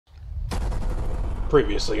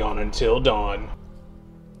Previously on Until Dawn.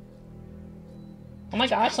 Oh my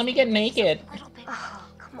gosh, let me get naked. Oh,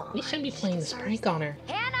 come on. We shouldn't be playing this prank on her.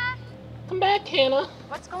 Hannah! Come back, Hannah.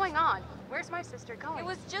 What's going on? Where's my sister going? It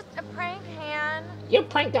was just a prank, Han. You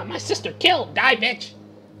pranked got my sister killed. Die, bitch.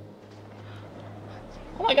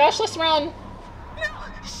 Oh my gosh, let's run.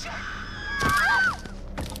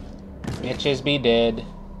 Bitches be dead.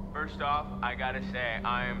 First off, I gotta say,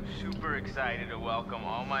 I am super excited to welcome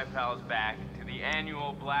all my pals back to the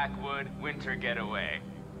annual Blackwood Winter Getaway.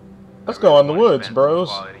 Let's go in the woods, Spend bros.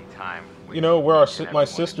 quality time with You know where each and my every one of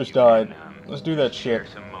sisters you died. and, Let's do that share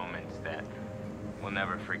shit. some moments that we'll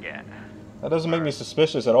never forget. That doesn't make me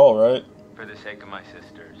suspicious at all, right? For the sake of my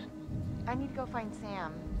sisters. I need to go find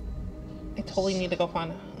Sam. I totally need to go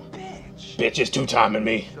find her. Bitch is two-timing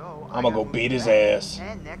me. So I'm gonna go beat his ass.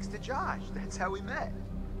 And next to Josh. That's how we met.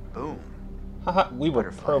 Boom. Haha, we were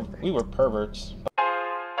Butterfly perverts.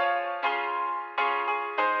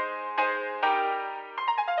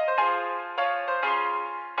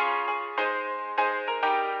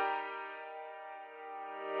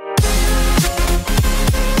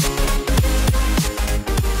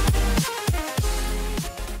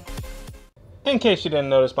 In case you didn't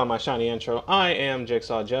notice by my shiny intro, I am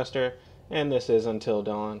Jigsaw Jester, and this is Until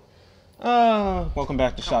Dawn. Welcome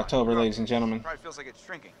back to Shocktober, ladies and gentlemen. Probably feels like it's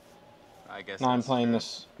shrinking. I guess Now I'm that's playing true.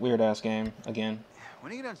 this weird-ass game again.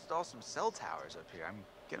 When are you gonna install some cell towers up here? I'm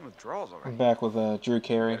getting withdrawals I'm already. back with Drew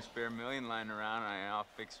Carey. Got a spare million lying around, I'll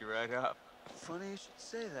fix you right up. Funny you should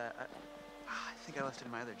say that. I think I left it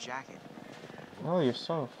in my other jacket. Oh, you're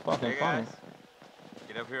so fucking Hey funny. guys,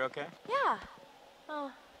 get up here okay? Yeah.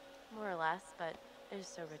 Well, more or less, but it is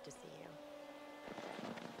so good to see you.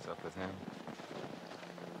 What's up with him?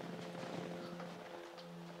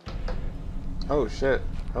 Oh shit.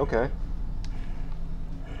 Okay.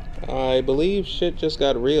 I believe shit just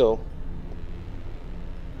got real.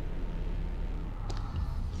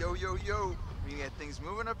 Yo, yo, yo. You get things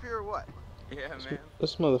moving up here or what? Yeah, man.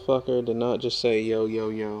 This motherfucker did not just say yo, yo,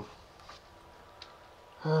 yo.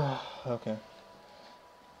 Okay.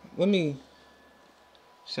 Let me.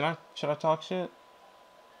 Should I talk shit?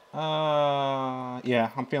 Yeah,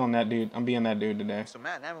 I'm feeling that dude. I'm being that dude today. So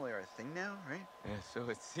Matt and Emily are a thing now, right? Yeah, so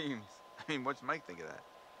it seems. I mean, what's Mike think of that?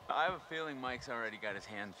 I have a feeling Mike's already got his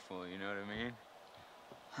hands full, you know what I mean?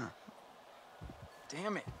 Huh.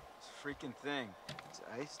 Damn it. It's a freaking thing. It's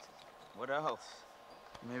iced. What else?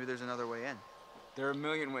 Maybe there's another way in. There are a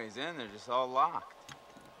million ways in, they're just all locked.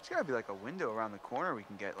 There's gotta be like a window around the corner we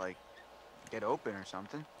can get open or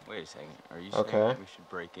something. Wait a second, are you Okay. saying we should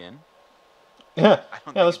break in? Yeah, I don't yeah.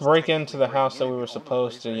 think Let's it's break into the technically house that breaking we in were if you own the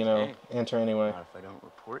supposed to, place, you right? know, enter anyway. Not if I don't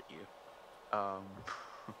report you. Um,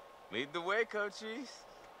 Lead the way, coachies.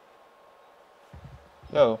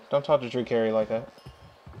 Yo, don't talk to Drew Carey like that.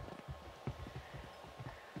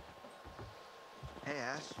 hey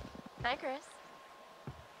Ash. Hi, Chris.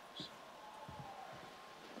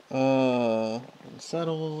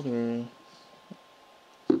 Settled or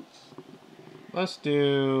let's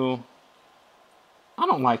do. I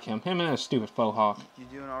don't like him. Him and that stupid faux hawk. You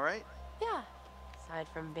doing all right? Yeah. Aside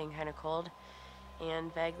from being kind of cold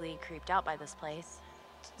and vaguely creeped out by this place.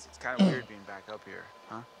 It's kind of weird being back up here,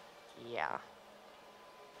 huh? Yeah.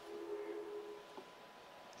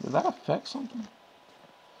 Did that affect something?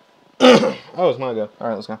 Oh, it's my go. All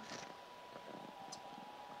right, let's go.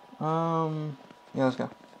 Yeah, let's go.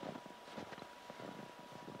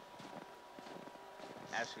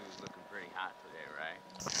 Ashley was looking pretty hot today,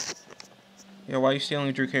 right? Yeah, why you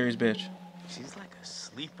stealing Drew Carey's bitch? She's like a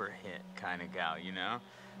sleeper hit kind of gal, you know?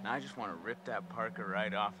 And I just want to rip that Parker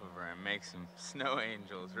right off of her and make some snow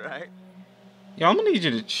angels, right? Yo, I'm gonna need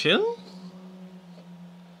you to chill.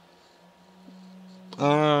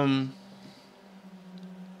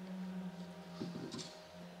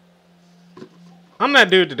 I'm that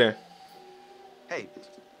dude today. Hey,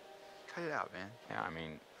 cut it out, man. Yeah, I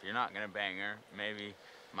mean, if you're not gonna bang her, maybe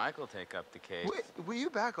Michael take up the case. Wait, will you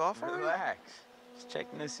back off already? Relax. Just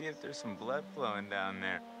checking to see if there's some blood flowing down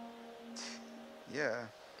there. Yeah.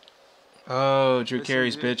 Oh, Drew Listen,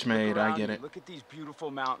 Carey's dude, bitch look made. I around get you. it. Look at these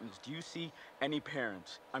beautiful mountains. Do you see any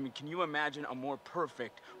parents? I mean, can you imagine a more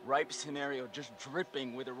perfect, ripe scenario just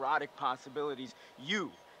dripping with erotic possibilities?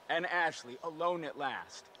 You and Ashley alone at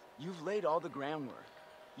last. You've laid all the groundwork.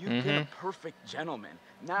 You've been a perfect gentleman.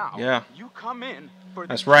 Now, Yeah. you come in for the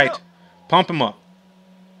That's right. kill. Pump him up.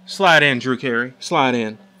 Slide in, Drew Carey. Slide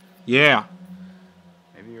in. Yeah.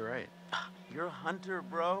 Maybe you're right. You're a hunter,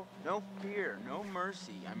 bro. No fear, no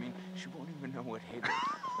mercy. I mean, she won't even know what hit her.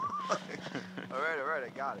 all right, I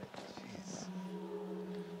got it. Jeez.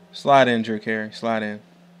 Slide in, Drew Carey. Slide in.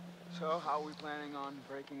 So, how are we planning on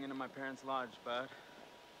breaking into my parents' lodge, bud?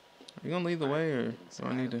 Are you gonna lead the way, or do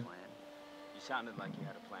I need to? You sounded like you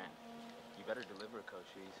had a plan. You better deliver,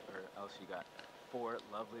 Cochise, or else you got 4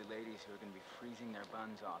 lovely ladies who are gonna be freezing their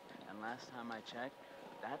buns off. And last time I checked,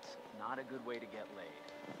 that's not a good way to get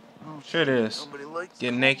laid. Oh, Sure it is. nobody likes Get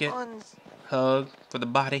cold naked, buns. hug for the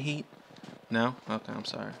body heat. No? Okay, I'm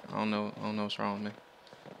sorry. I don't know what's wrong with me.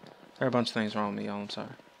 There are a bunch of things wrong with me, y'all. I'm sorry.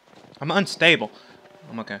 I'm unstable.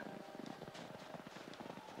 I'm okay.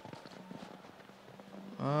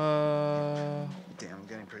 Damn, I'm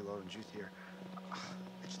getting pretty low in juice here. I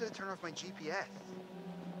just had to turn off my GPS.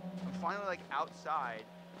 I'm finally like outside,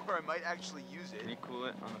 where I might actually use it. Can you cool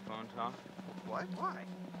it on the phone talk? What? Why?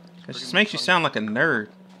 It just makes you sound like a nerd.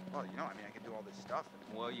 Well, you know, I mean, I can do all this stuff.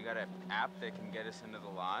 Well, you got an app that can get us into the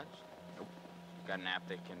lodge? Nope. You got an app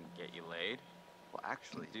that can get you laid? Well,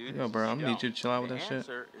 actually, Dude, Yo, bro, I'm gonna need you to chill out with the that shit.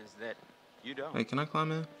 answer is that you don't. Wait, can I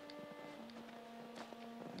climb in?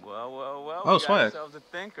 Well, well, well. Oh, we got swag. ourselves a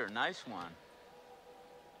thinker. Nice one.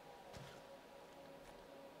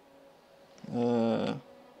 Go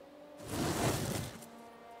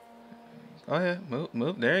ahead,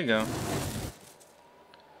 move. There you go.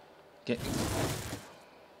 Get.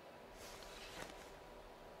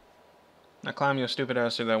 Now climb your stupid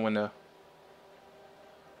ass through that window.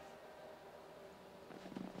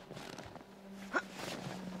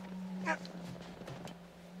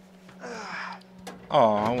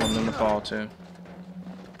 Oh, I want them to fall too.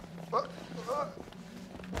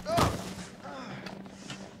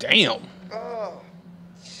 Damn. oh,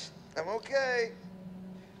 I'm okay.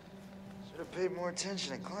 Should have paid more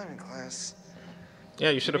attention in climbing class.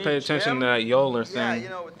 Yeah, you should have You paid mean attention Jim? to that Yoler thing Yeah, you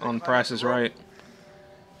know, with the on climbing Price is rope.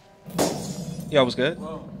 Right. Yo, was good?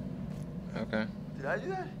 Whoa. Okay. Did I do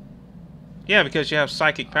that? Yeah, because you have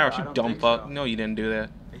psychic powers, I you don't dumb think fuck. so. No, you didn't do that.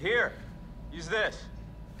 Here, use this.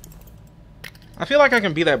 I feel like I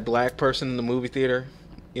can be that black person in the movie theater,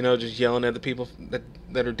 you know, just yelling at the people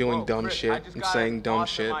that are doing Whoa, dumb Chris, I shit just and got saying an dumb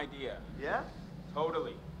awesome shit. idea. Yeah?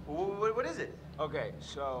 Totally. What is it? Okay,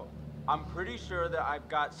 so I'm pretty sure that I've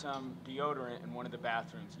got some deodorant in one of the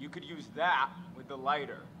bathrooms. You could use that with the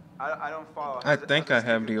lighter. I don't follow. I think I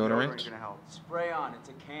have deodorant. Gonna help? Spray on, it's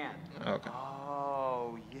a can. Okay.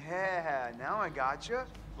 Oh, yeah. Now I gotcha.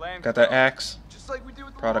 Flame Got that thrower. axe. Just like we do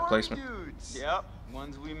with the Product Lorry placement. dudes. Yep,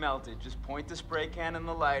 ones we melted. Just point the spray can in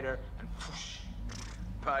the lighter and whoosh.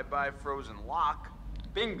 Bye-bye frozen lock.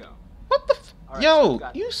 Bingo. What the All right, so Yo, I've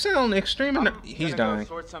got you this. sound extreme. I'm He's gonna go dying.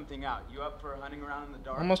 sort something out. You up for hunting around in the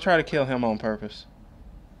dark? Almost try to kill him on purpose.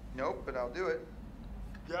 Nope, but I'll do it.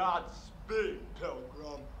 Godspeed,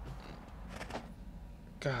 Pilgrim.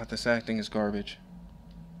 God, this acting is garbage.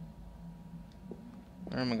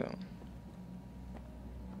 Where am I going?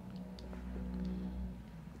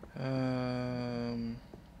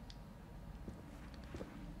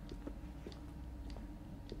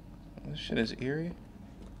 This shit is eerie.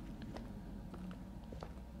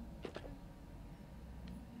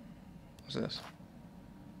 What's this?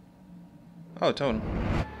 Oh, totem.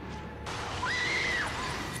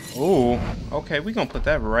 Ooh, okay, we gonna put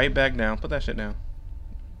that right back down. Put that shit down.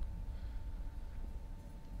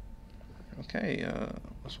 Okay,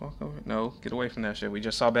 let's walk over. No, get away from that shit. We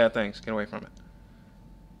just saw bad things. Get away from it.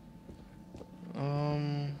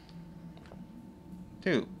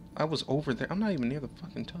 Dude, I was over there. I'm not even near the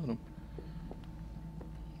fucking totem.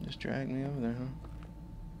 Just dragged me over there,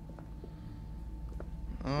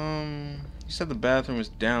 huh? You said the bathroom is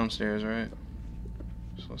downstairs, right?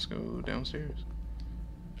 So let's go downstairs.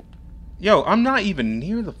 Yo, I'm not even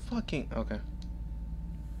near the fucking... Okay.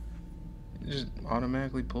 It just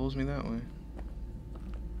automatically pulls me that way.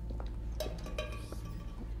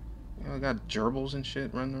 Yo, I got gerbils and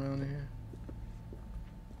shit running around here.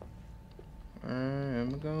 Where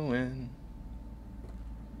am I going?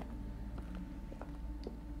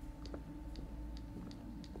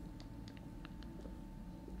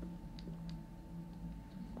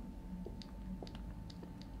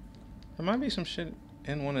 There might be some shit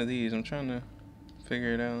in one of these. I'm trying to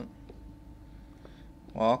figure it out.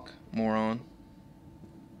 Walk, moron.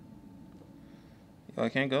 Yo, I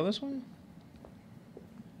can't go this way?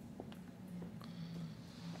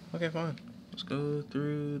 Okay, fine. Let's go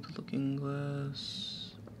through the looking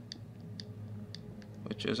glass.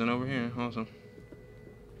 Which isn't over here. Awesome.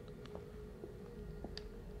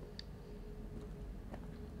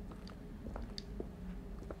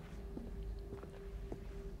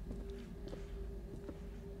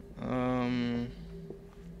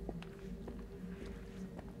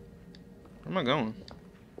 Where am I going?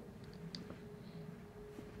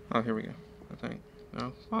 Oh, here we go. I think.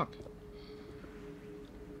 Oh, fuck.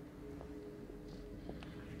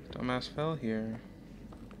 Dumbass fell here.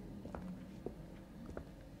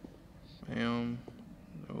 Bam.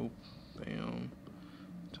 Nope. Bam.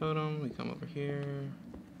 Totem. We come over here.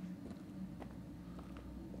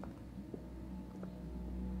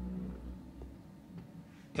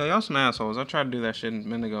 Yeah, y'all some assholes. I tried to do that shit a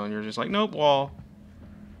minute ago and you're just like, nope, wall.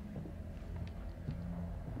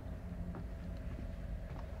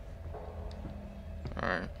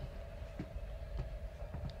 Alright.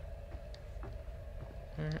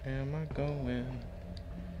 Where am I going?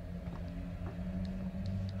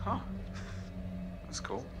 Huh. That's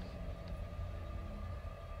cool.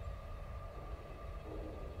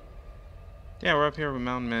 Yeah, we're up here with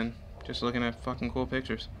mountain men. Just looking at fucking cool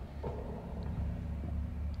pictures.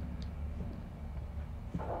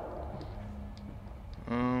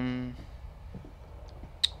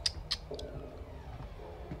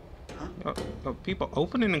 People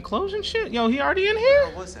opening and closing shit? Yo, he already in here?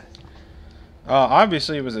 What was that?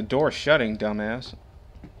 Obviously it was a door shutting, dumbass.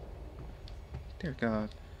 Dear God.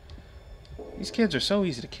 These kids are so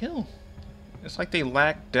easy to kill. It's like they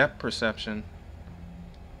lack depth perception.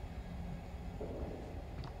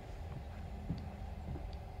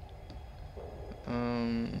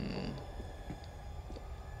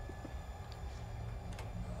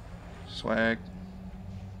 Swag.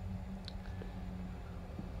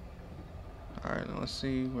 Alright, now let's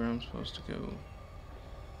see where I'm supposed to go.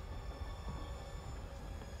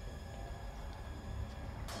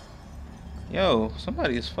 Yo,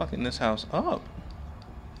 somebody is fucking this house up.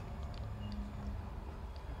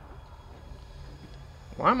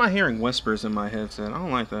 Why am I hearing whispers in my headset? I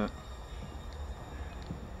don't like that.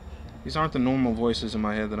 These aren't the normal voices in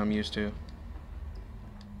my head that I'm used to.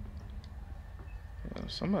 Yo,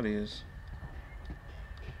 somebody is...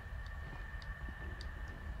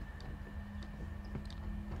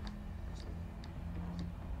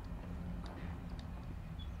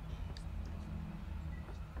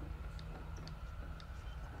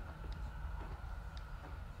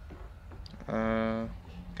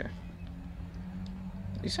 Okay.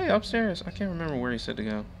 Did he say upstairs? I can't remember where he said to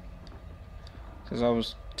go. Because I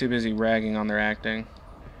was too busy ragging on their acting.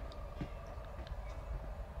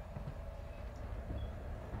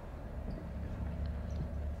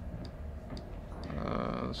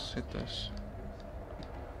 Let's hit this.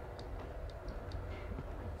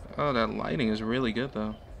 Oh, that lighting is really good,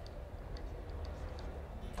 though.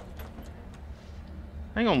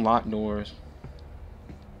 I ain't gonna lock doors.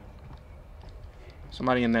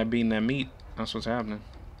 Somebody in there beating that meat. That's what's happening.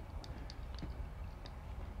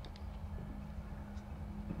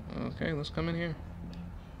 Okay, let's come in here.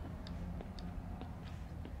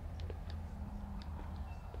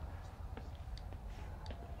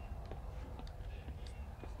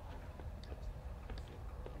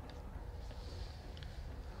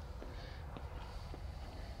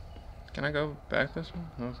 Can I go back this way?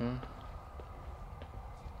 Okay.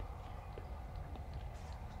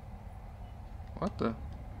 What the?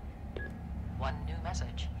 One new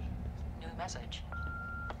message. New message.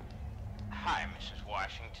 Hi, Mrs.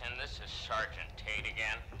 Washington. This is Sergeant Tate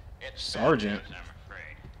again. It's Sergeant? bad news, I'm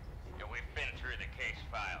afraid. Yeah, we've been through the case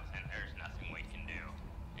files, and there's nothing we can do.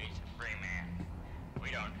 He's a free man. We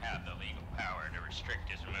don't have the legal power to restrict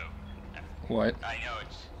his movement. What? I know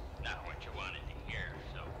it's not what you wanted to hear,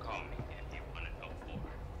 so call me if you want to know more.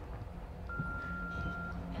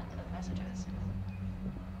 End of messages.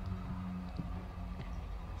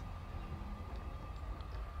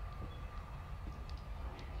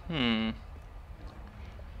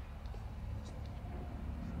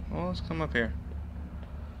 Well, let's come up here.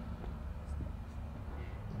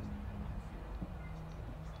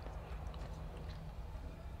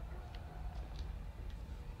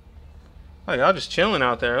 Oh, y'all just chilling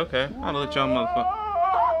out there. Okay. I'll let y'all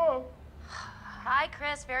motherfucker. Hi,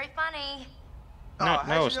 Chris. Very funny.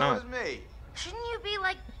 No, it's not. It was me. Shouldn't you be,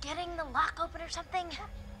 like, getting the lock open or something?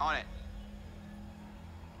 On it.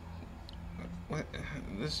 What?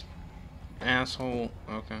 This asshole.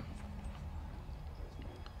 Okay.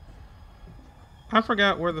 I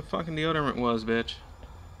forgot where the fucking deodorant was, bitch.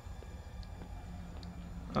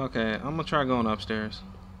 Okay, I'm gonna try going upstairs.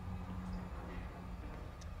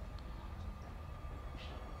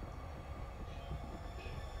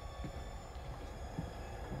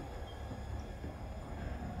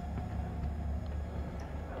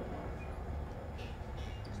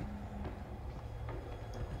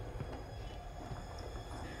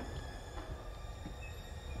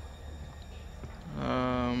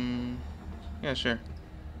 Yeah, sure.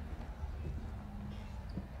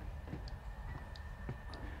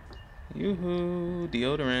 Yoo-hoo,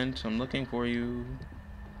 deodorant, I'm looking for you.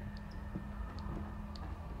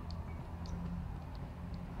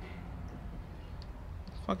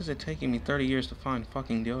 fuck is it taking me 30 years to find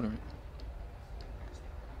fucking deodorant?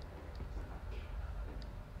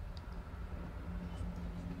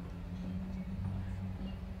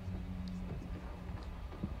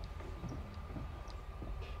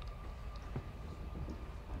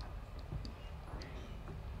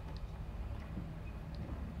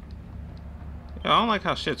 I don't like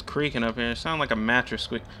how shit's creaking up here. It sounds like a mattress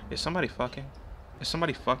squeak. Is somebody fucking? Is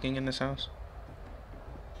somebody fucking in this house?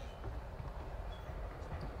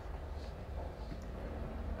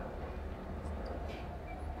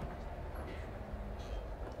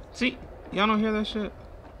 See? Y'all don't hear that shit?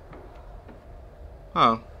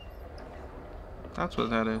 Oh. That's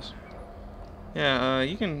what that is. Yeah,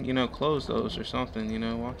 you can, you know, close those or something, you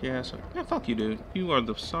know, walk your ass up. Yeah, fuck you, dude. You are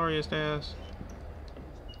the sorriest ass.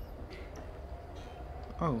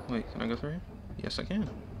 Oh, wait, can I go through here? Yes, I can.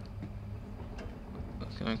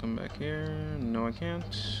 Can I come back here? No, I can't.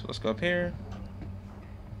 Let's go up here.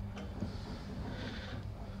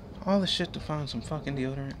 All the shit to find some fucking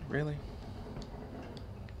deodorant, really?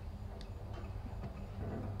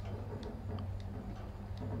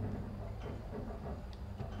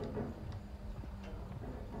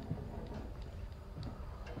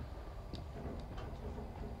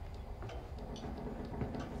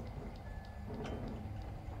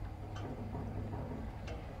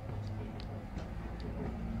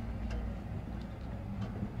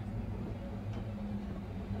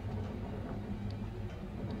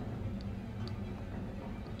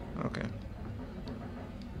 Okay.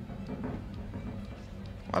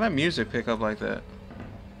 Why'd that music pick up like that?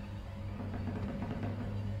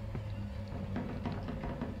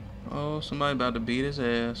 Oh, somebody about to beat his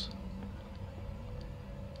ass.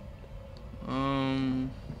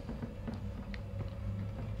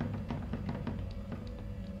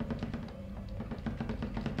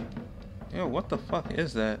 Yo, what the fuck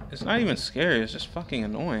is that? It's not even scary, it's just fucking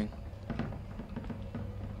annoying.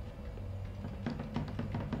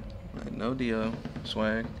 No deal,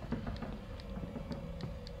 swag.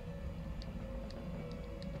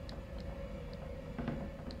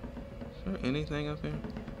 Is there anything up here?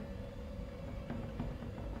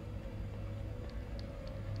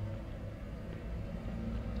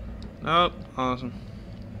 Nope, awesome.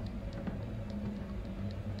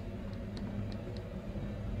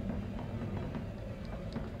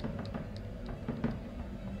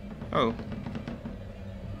 Oh.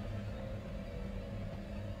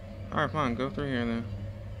 Alright, fine, go through here then.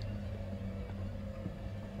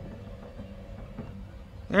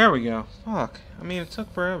 There we go. Fuck. I mean, it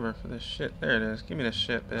took forever for this shit. There it is. Give me this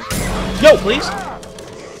shit, bitch. Yo, please!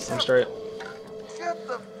 I'm straight. Shut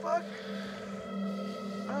the fuck.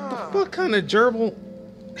 What kind of gerbil,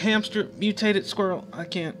 hamster, mutated squirrel? I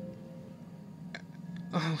can't.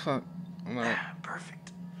 Oh, fuck. I'm out.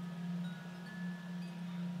 Perfect.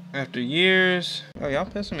 After years. Oh, y'all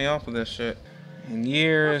pissing me off with this shit. In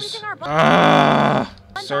years.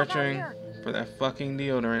 Searching for that fucking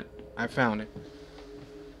deodorant. I found it.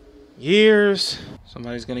 Years.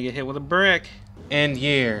 Somebody's gonna get hit with a brick. And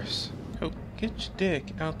years. Oh, get your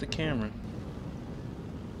dick out the camera.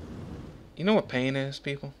 You know what pain is,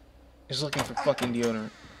 people? It's looking for fucking deodorant.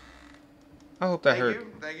 I hope that hurt.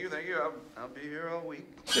 Thank you. I'll be here all week.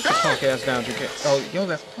 Sit your punk ass down, Jackass. Oh, yo,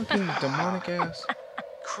 that fucking demonic ass.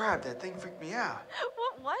 Crap, that thing freaked me out.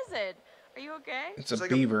 What was it? Are you okay? It's a like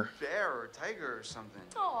beaver. A bear or a tiger or something.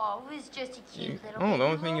 Oh, it was just a cute little Oh, the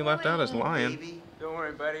only thing you left out is lion. Baby. Don't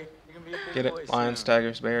worry, buddy. You can be a big Get boy it? Lions, soon.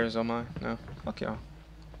 tigers, bears, oh my. No. Fuck y'all.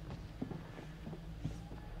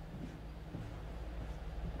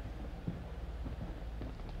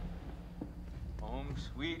 Home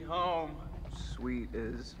sweet home. Sweet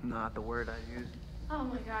is not the word I use. Oh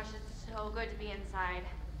my gosh, it's so good to be inside.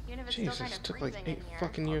 Even if it's still Jesus, kind it of took like freezing 8 in here.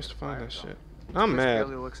 fucking years to find that shit. This I'm place mad.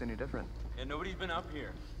 barely looks any different. Yeah, nobody's been up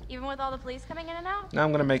here. Even with all the police coming in and out? Now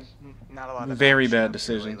I'm gonna make Not a lot of very action bad up here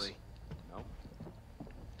decisions. lately. No.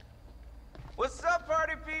 What's up,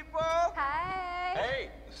 party people? Hi. Hey.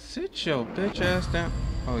 Sit your bitch ass down.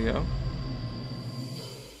 Oh, yo.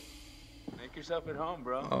 Make yourself at home,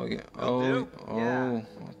 bro. Oh, yeah. Will Oh, do. oh. Yeah.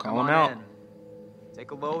 Call Come him on out. in.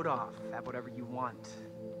 Take a load off. Have whatever you want.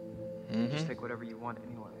 Mm-hmm. Just take whatever you want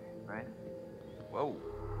anyway, right? Whoa.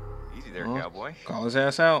 Easy there, Well, cowboy. Call his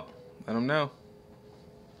ass out. Let him know.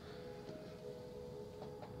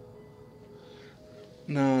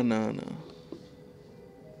 No. No,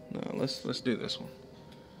 let's do this one.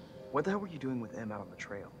 What the hell were you doing with M out on the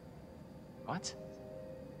trail? What?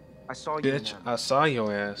 I saw you Bitch, and I saw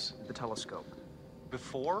your ass. the telescope.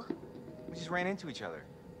 Before? We just ran into each other.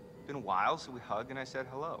 Been a while, so we hugged and I said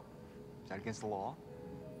hello. Is that against the law?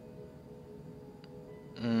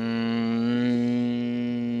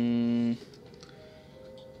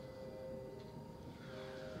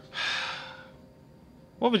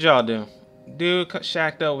 What would y'all do? Dude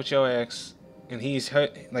shacked up with your ex, and he's her,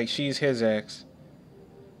 like she's his ex.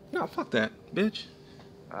 No, fuck that, bitch.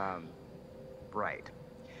 Right.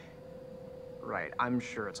 Right, I'm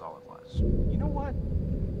sure it's all it was. You know what?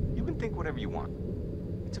 You can think whatever you want.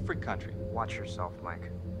 It's a free country. Watch yourself,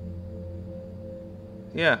 Mike.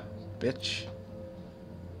 Yeah, bitch.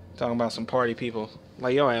 Talking about some party people.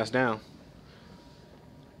 Lay your ass down.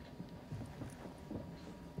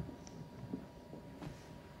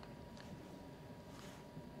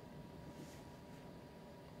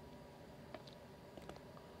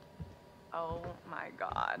 Oh my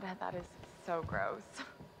god, that is so gross.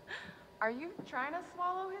 Are you trying to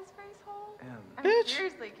swallow his face whole? I mean, Bitch.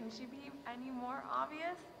 seriously, can she be any more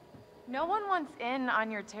obvious? No one wants in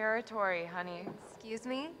on your territory, honey. Excuse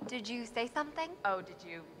me? Did you say something? Oh, did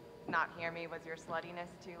you not hear me? Was your sluttiness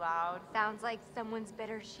too loud? Sounds like someone's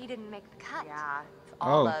bitter she didn't make the cut. Yeah, it's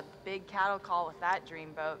all Oh. a big cattle call with that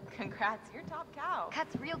dreamboat. Congrats, you're top cow.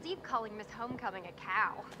 Cut's real deep calling Miss Homecoming a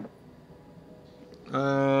cow.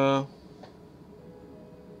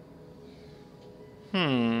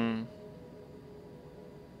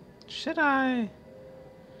 Should I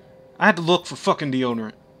had to look for fucking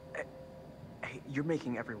deodorant. Hey, you're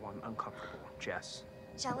making everyone uncomfortable, Jess.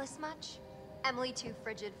 Jealous much? Emily too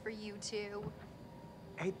frigid for you too.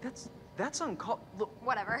 Hey, that's uncalled. Look,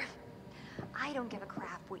 Whatever. I don't give a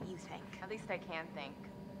crap what you think. At least I can think.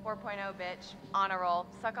 4.0, bitch. Honor roll.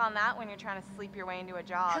 Suck on that when you're trying to sleep your way into a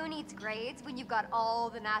job. Who needs grades when you've got all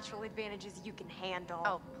the natural advantages you can handle?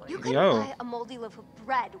 Oh, please. You couldn't Yo. buy a moldy loaf of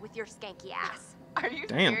bread with your skanky ass. Are you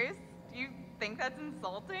Damn. serious? Do you think that's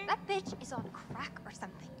insulting? That bitch is on crack or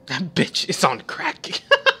something. That bitch is on crack.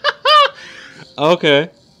 Okay.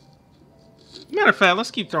 Matter of fact,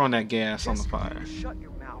 let's keep throwing that gas on the Jess, fire. you shut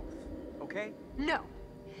your mouth, okay? No.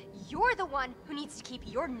 You're the one who needs to keep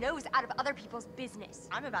your nose out of other people's business.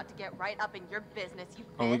 I'm about to get right up in your business, you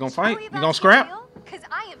Oh, we bitch. gonna fight? Are we We about gonna to get scrap? real? 'Cause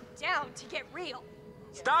I am down to get real.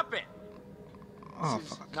 Stop it! Oh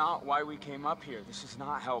This is fuck. not why we came up here. This is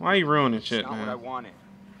not helping. Why you ruining It's shit, not what I man? wanted.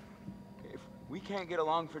 If we can't get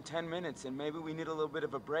along for 10 minutes, then maybe we need a little bit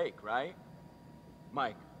of a break, right?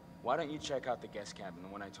 Mike, why don't you check out the guest cabin, the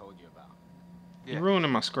one I told you about? You ruining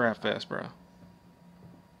my scrap fest, bro.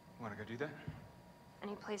 Wanna go do that?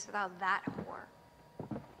 Any place without that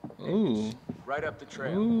whore. Ooh. Right up the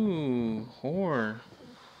trail. Ooh. Whore.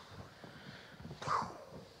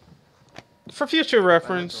 For future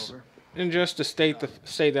reference, and just to state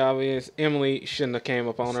the obvious, Emily shouldn't have came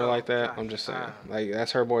up on her like that. I'm just saying, like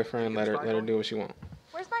that's her boyfriend. Let her do what she want.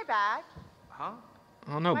 Where's my bag? Huh?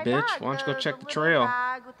 I don't know, My bitch. bag, Why don't you go check the little trail?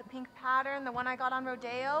 bag with the pink pattern, the one I got on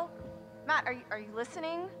Rodeo. Matt, are you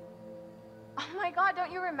listening? Oh my God,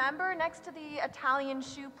 don't you remember next to the Italian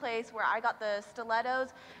shoe place where I got the stilettos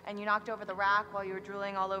and you knocked over the rack while you were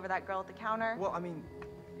drooling all over that girl at the counter? Well, I mean,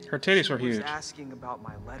 Her titties were she was huge. asking about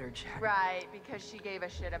my letter jacket. Right, because she gave a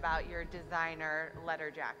shit about your designer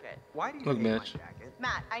letter jacket. Why do you Look, hate my bitch. jacket?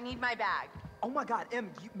 Matt, I need my bag. Oh my God,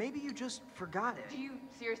 Em, maybe you just forgot it. Do you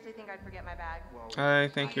seriously think I'd forget my bag? Well, I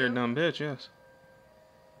think you're a dumb bitch. Yes.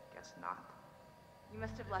 guess not. You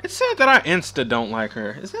must have left. It's sad that I insta don't like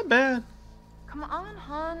her. Is that bad? Come on,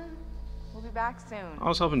 hon. We'll be back soon. I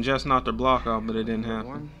was hoping Jess knocked her block off, but it didn't happen.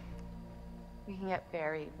 Warm? We can get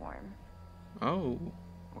very warm. Oh.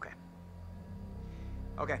 Okay.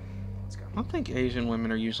 Okay, let's go. I don't think Asian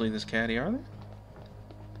women are usually this catty, are they?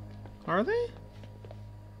 Are they?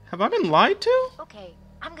 Have I been lied to? Okay,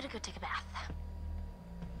 I'm gonna go take a bath.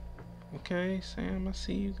 Okay, Sam, I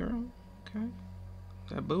see you, girl. Okay.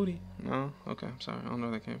 That booty. No? Okay, I'm sorry. I don't know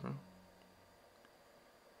where that came from.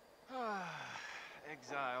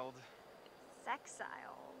 Exiled.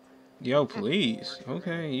 Sexiled. Yo, please.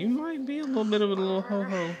 Okay, you might be a little bit of a little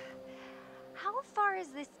ho-ho. How far is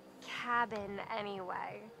this cabin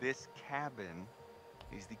anyway? This cabin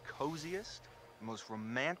is the coziest, most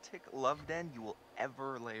romantic love den you will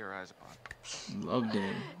ever lay your eyes upon. Love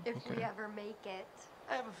den. If we Okay. ever make it.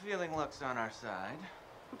 I have a feeling luck's on our side.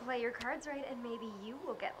 Play your cards right and maybe you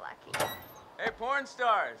will get lucky. Hey, porn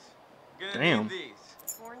stars. Gonna Damn. need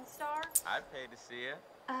these. Porn star? I'd pay to see it.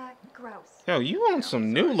 Gross. Yo, you on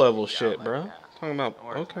some new level shit, bro. Talking about,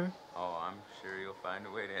 okay. Oh, I'm sure you'll find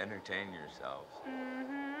a way to entertain yourselves.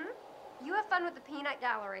 Mm-hmm. You have fun with the peanut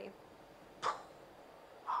gallery.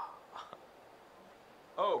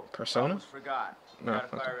 Oh, Persona? almost forgot. No, Gotta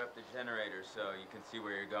okay. fire up the generator so you can see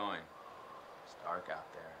where you're going. It's dark out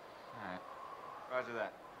there. Alright. Roger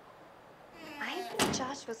that. I think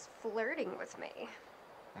Josh was flirting with me.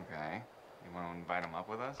 Okay. You want to invite him up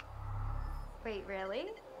with us? Wait, really?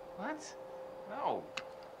 What? No.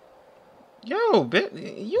 Yo, bit,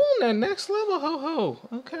 you on that next level, ho ho.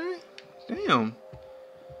 Okay. Damn.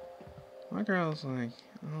 My girl's like,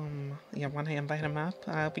 yeah, want to invite him up?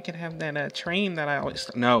 We can have that train that I always.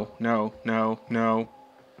 No.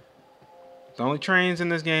 The only trains in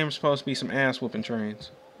this game are supposed to be some ass whooping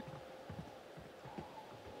trains.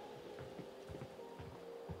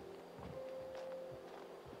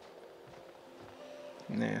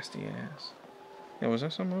 Nasty ass. Yeah, was there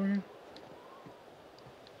something over here?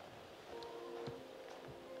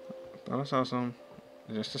 Thought I saw some.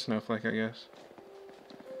 Just a snowflake, I guess.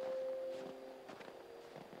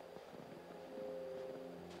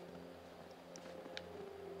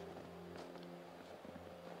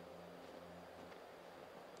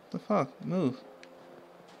 The fuck? Move.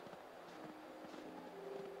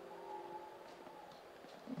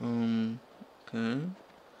 Okay.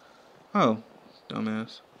 Oh,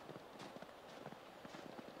 dumbass.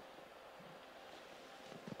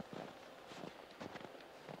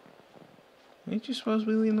 Ain't you supposed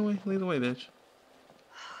to be leading the way? Lead the way, bitch.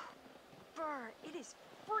 Burr, it is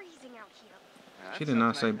freezing out here. She did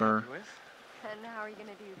not say burr. And how are you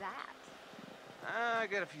gonna do that? I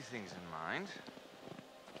got a few things in mind.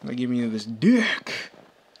 They giving you this dick.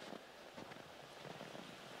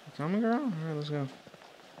 Come on, girl. Alright, let's go.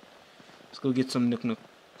 Let's go get some nook nook.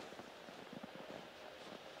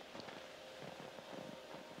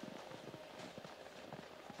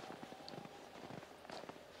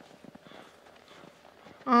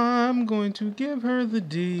 I'm going to give her the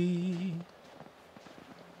D.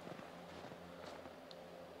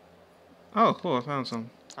 Oh, cool. I found some.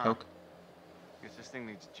 Coke. Guess this thing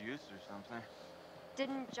needs juice or something.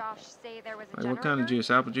 Didn't Josh say there was a Like, generator? what kind of juice?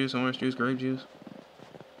 Apple juice, orange juice, grape juice?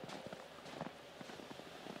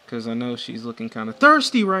 Because I know she's looking kind of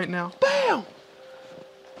thirsty right now. Bam!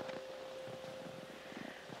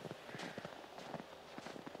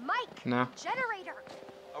 Mike! No. Generator!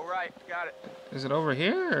 All right, got it. Is it over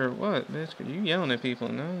here or what, bitch? You yelling at people.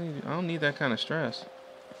 No, I don't need that kind of stress.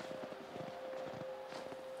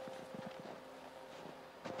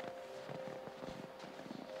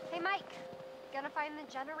 Hey, Mike. Gonna find the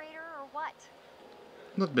generator or what?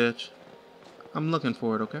 Look, bitch. I'm looking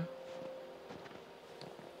for it, okay?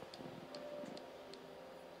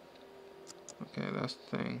 Okay, that's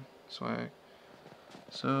the thing. Swag.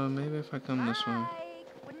 So maybe if I come this way. Mike,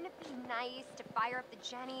 wouldn't it be nice to fire up the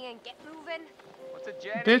Jenny and get moving? What's a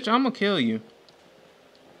Jenny? Bitch, I'm gonna kill you.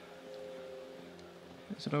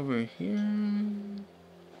 Is it over here?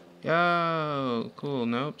 Yo, cool.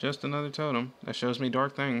 Nope, just another totem. That shows me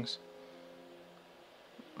dark things.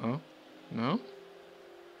 Oh, no?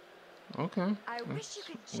 Okay. I wish you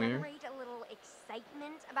could weird. generate a little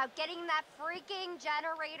excitement about getting that freaking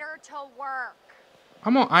generator to work.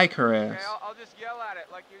 I'm gonna Ike her Okay, ass. I'll just yell at it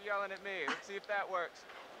like you're yelling at me. Let's see if that works.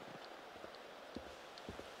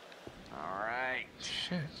 All right.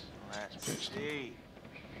 Shit. Let's Bitch. see.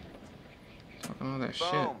 Talking all that Boom.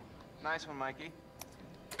 shit. Nice one, Mikey.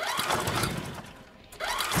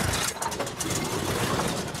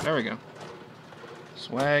 There we go.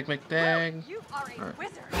 Swag McDag. You are a Alright.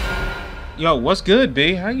 wizard. Yo, what's good,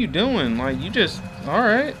 B? How you doing? Like, you just...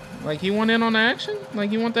 Alright. Like, you want in on the action?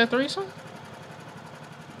 Like, you want that threesome?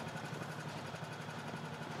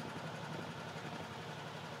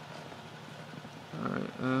 Alright,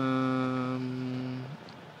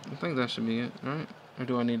 I think that should be it, alright? Or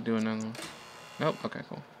do I need to do another one? Nope, okay,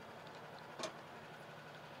 cool.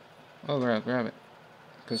 Oh, grab it.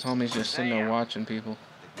 Because homie's just sitting there watching people.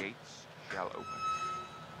 The gates shall open.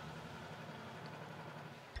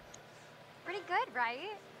 Pretty good,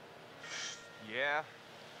 right? Yeah,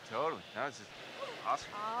 totally. No, this is awesome.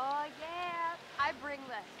 Oh, yeah. I bring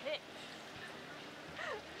the hit.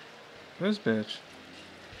 This bitch.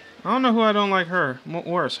 I don't know who I don't like her.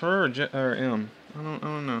 Worse, her or M. I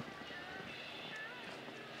don't know.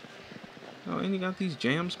 Oh, and you got these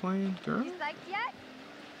jams playing, girl? You psyched yet?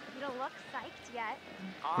 You don't look psyched yet.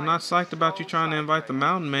 I'm not psyched about you trying to invite the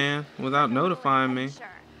mountain man without notifying me. Sure.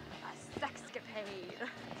 A sexcapade.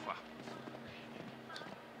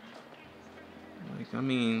 Like, I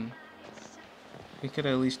mean, we could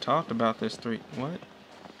have at least talked about this What?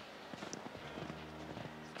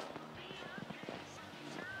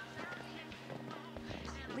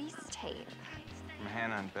 Police tape. From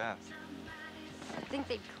Hannah and Beth. I think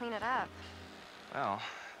they'd clean it up. Well,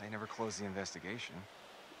 they never closed the investigation.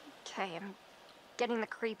 Okay, I'm getting the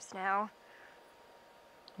creeps now.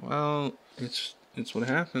 Well, it's what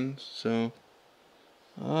happens, so...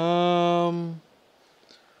 I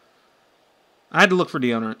had to look for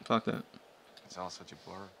deodorant. Fuck that. It's all such a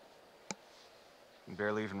blur. I can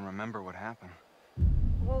barely even remember what happened.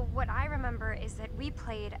 Well, what I remember is that we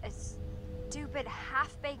played as stupid,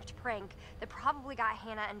 half-baked prank that probably got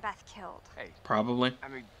Hannah and Beth killed. Hey, Probably. I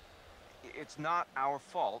mean, it's not our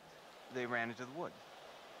fault they ran into the woods.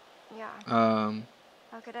 Yeah.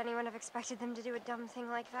 How could anyone have expected them to do a dumb thing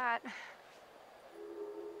like that?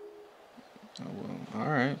 Oh, well,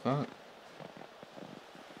 alright, fuck.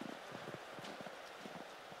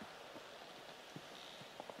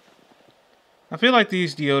 I feel like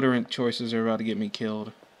these deodorant choices are about to get me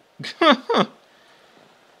killed. Did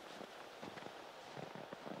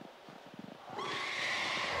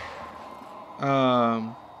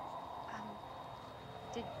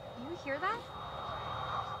you hear that?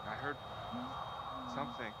 I heard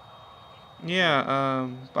something. Yeah,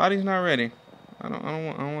 body's not ready. I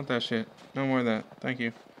don't want that shit. No more of that. Thank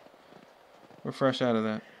you. We're fresh out of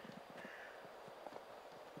that.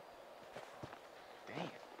 Damn.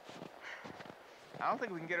 I don't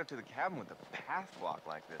think we can get up to the cabin with a path block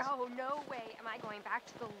like this. Oh, no way am I going back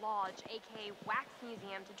to the lodge, aka Wax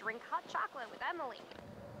Museum, to drink hot chocolate with Emily.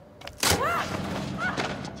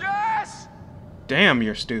 Jess! Damn,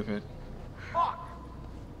 you're stupid. Fuck!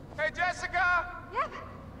 Hey, Jessica! Yep.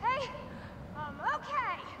 Hey.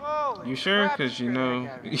 Okay. Holy You sure? crap, Because you scared know, the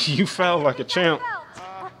heck out of me. you fell like a champ.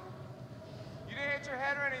 You didn't hit your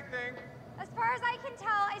head or anything. As far as I can tell,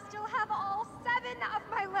 I still have all 7 of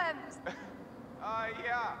my limbs.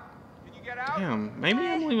 Yeah. Can you get out? Damn, maybe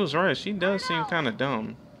Emily was right. She does seem kind of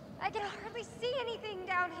dumb. I can hardly see anything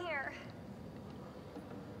down here.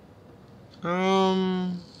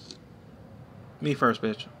 Me first,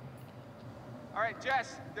 bitch. All right,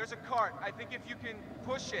 Jess, there's a cart. I think if you can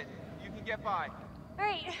push it, you can get by. All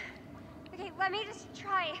right. Okay, let me just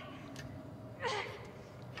try.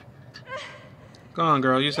 Go on,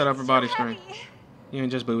 girl. You set up her body It's strength. heavy. You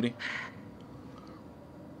ain't just booty.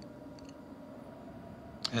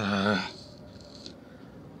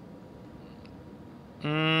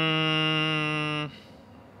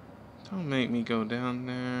 Don't make me go down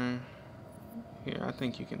there. Here, I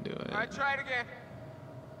think you can do it. All right, try it again.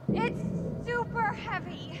 It's super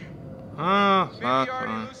heavy. Oh, Maybe fuck, you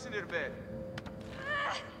already fine. loosened it a bit.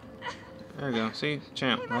 There you go. See?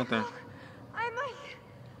 Champ, right there. I'm like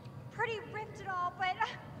pretty ripped and all, but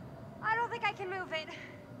I don't think I can move it.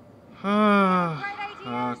 Ah, Right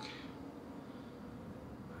fuck.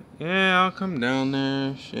 Yeah, I'll come down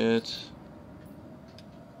there. Shit.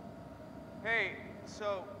 Hey,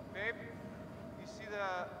 so, babe, you see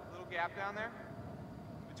the little gap down there?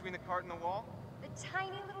 Between the cart and the wall? The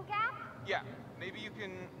tiny little gap? Yeah, maybe you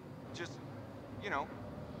can just, you know,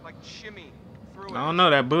 like shimmy through it. I don't know.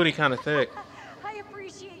 That booty kind of thick. I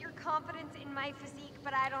appreciate your confidence in my physique,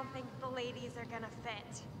 but I don't think the ladies are gonna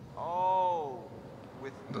fit. Oh,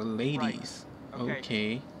 with The ladies. Right.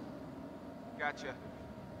 Okay. Gotcha.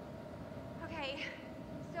 Okay,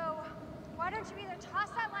 so why don't you either toss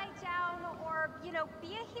that light down or, you know,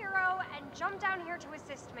 be a hero and jump down here to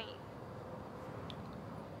assist me?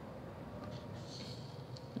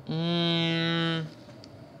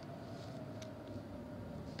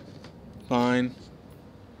 Fine.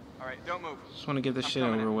 All right, don't move. Just want to get this I'm shit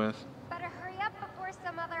coming over in. with. Better hurry up before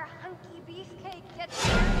some other hunky beefcake gets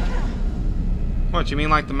What, you mean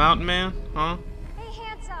like the mountain man? Huh? Hey,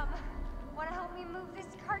 handsome. Wanna help me move this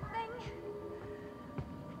cart thing?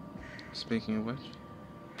 Speaking of which.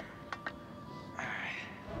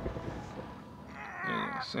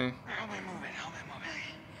 Yeah, see? Help me move it, help me move it.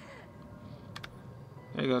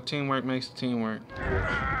 There you go. Teamwork makes the teamwork.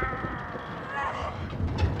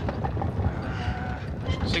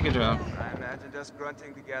 See, good job. I imagined us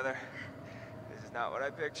grunting together. This is not what I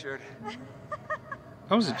pictured.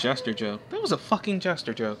 That was a jester joke. That was a fucking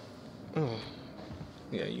jester joke. Oh.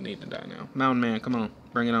 Yeah, you need to die now. Mountain man, come on.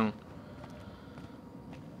 Bring it on.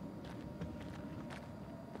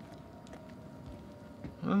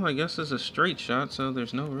 Well, I guess it's a straight shot, so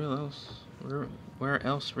there's no real else. Where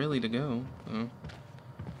else really to go? Oh.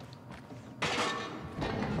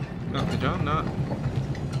 No, good job, not.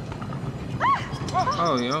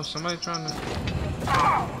 Oh, yo, somebody trying to.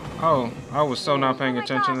 Oh, I was so not paying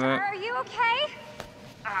attention to that. Are you okay?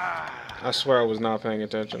 I swear I was not paying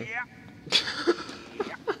attention.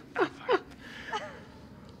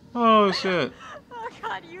 Oh, shit. Oh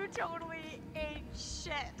god, you totally ate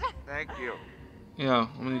shit. Thank you. Yo,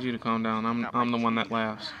 I'm gonna need you to calm down. I'm the one that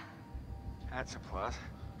laughs. That's a plus.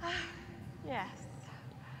 Yes.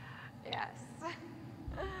 Yes.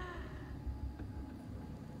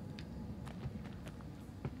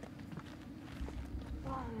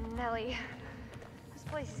 Oh, Nelly. This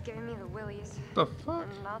place is giving me the willies. The fuck?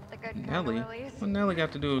 And not the good kind Nelly? of willies. What Nelly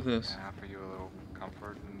got to do with this? Offer you a little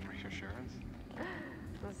comfort and reassurance.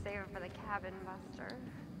 We'll save it for the cabin, Buster.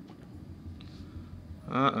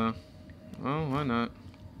 Uh-uh. Oh, why not?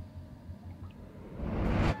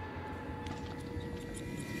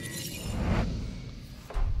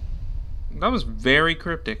 That was very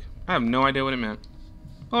cryptic. I have no idea what it meant.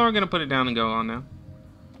 Well, we're gonna put it down and go on now.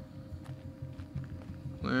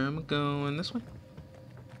 Where am I going? This way?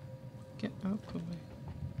 Get out the way.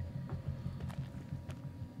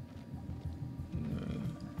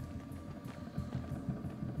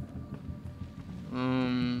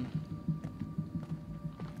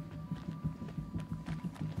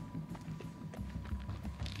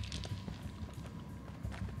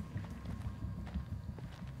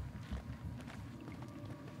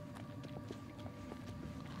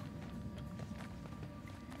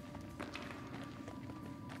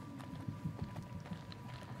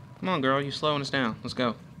 Come on, girl, you slowing us down. Let's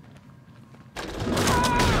go.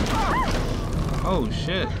 Oh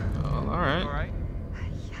shit. Oh, alright.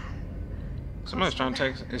 Somebody's trying to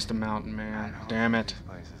take us. It's the mountain, man. Damn it.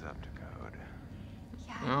 Place is up to code.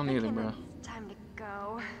 Yeah, I don't either, bro. It's time to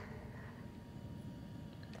go.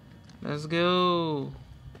 Let's go.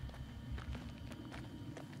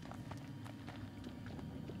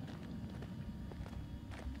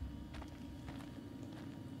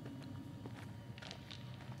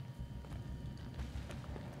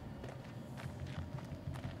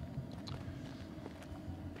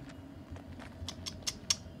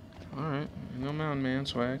 Alright, no mountain man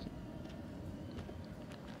swag.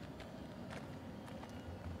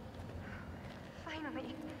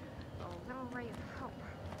 Finally, a little ray of hope.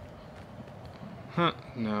 Huh,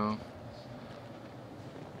 no.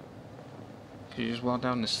 You just walked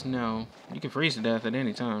out in the snow. You can freeze to death at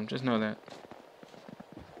any time, just know that.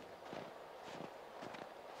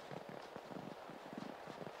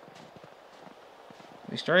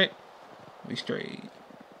 Be straight. Be straight.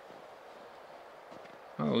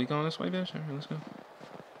 Oh, we going this way, bitch? Alright, let's go.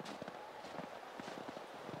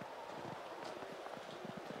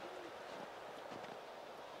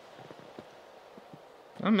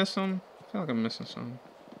 Did I miss something? I feel like I'm missing something.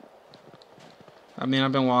 I mean,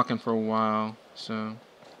 I've been walking for a while, so...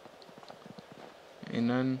 Ain't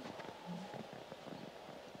nothing.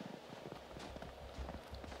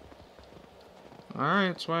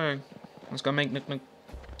 Alright, swag. Let's go make Nick.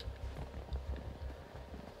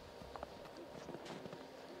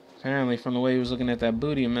 Apparently, from the way he was looking at that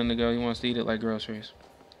booty a minute ago, he wants to eat it like groceries.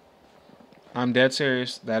 I'm dead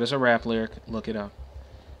serious. That is a rap lyric. Look it up.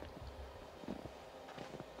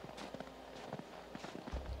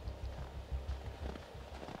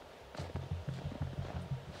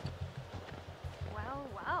 Well,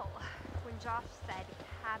 well. When Josh said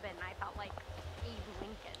cabin, I felt like Abe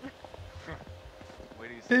Lincoln. Wait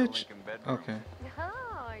till you see the Bitch. Lincoln bedroom. Okay.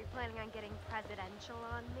 Oh, are you planning on getting presidential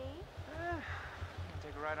on me?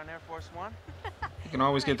 Take a ride on Air Force One? You can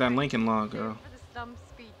always get that Lincoln log, girl. For the stump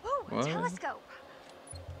speed. Ooh, What? telescope.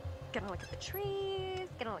 Gonna look at the trees,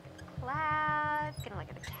 gonna look at the clouds, gonna look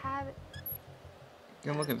at the cabin.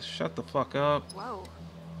 You can look at. Shut the fuck up. Whoa.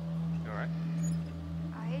 You alright?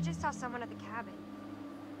 I just saw someone at the cabin.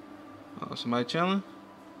 Oh, somebody chilling?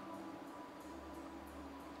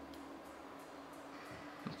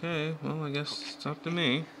 Okay, well, I guess it's up to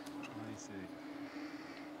me. Let me see.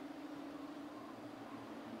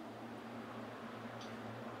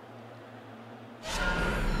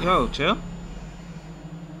 Yo, chill.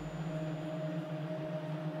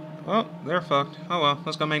 Oh, they're fucked. Oh well,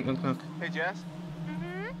 let's go make them cook. Hey, Jess.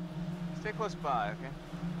 Mm-hmm. Stay close by, okay?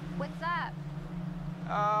 What's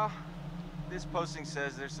up? This posting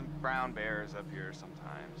says there's some brown bears up here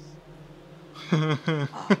sometimes.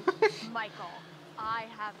 Oh, Michael, I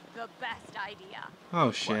have the best idea.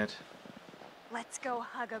 Oh shit. Let's go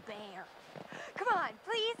hug a bear. Come on,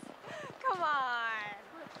 please. Come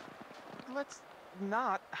on. Let's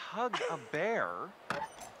not hug a bear.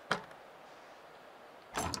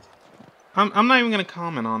 I'm not even gonna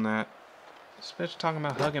comment on that. This bitch talking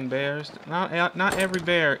about hugging bears. Not every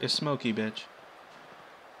bear is Smokey, bitch.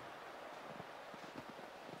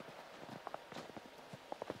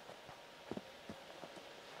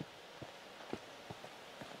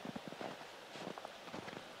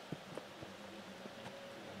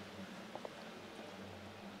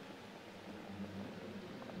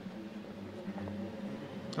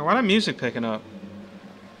 Oh, why that music picking up?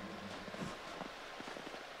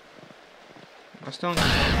 I still.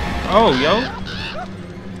 Oh, yo.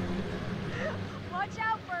 Watch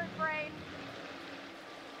out, bird brain.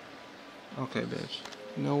 Okay, bitch.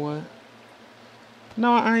 You know what?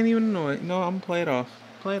 No, I ain't even know it. No, I'm gonna play it off.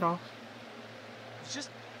 Play it off. It's just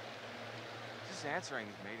answering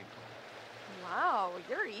these mating calls. Wow,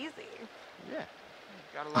 you're easy. Yeah.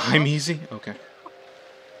 Got a lot I'm easy? Okay.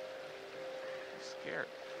 scared.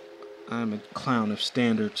 I'm a clown of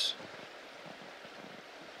standards.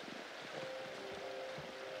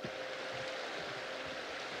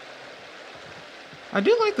 I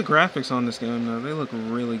do like the graphics on this game though. They look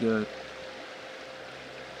really good.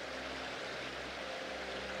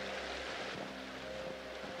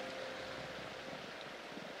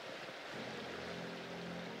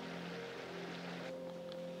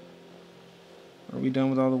 Are we done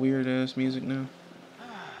with all the weird ass music now?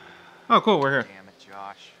 Oh cool, we're here. Damn it,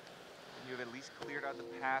 Josh. You have at least cleared out the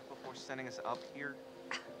path before sending us up here?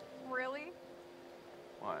 Really?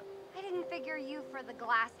 What? I didn't figure you for the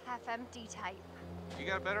glass half empty type. You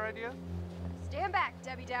got a better idea? Stand back,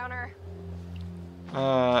 Debbie Downer.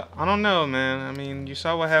 I don't know, man. I mean, you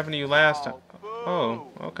saw what happened to you last time. Oh,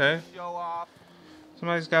 okay. Show off.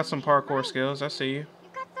 Somebody's got some parkour skills. I see you. You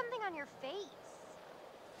got something on your face.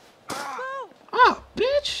 Oh,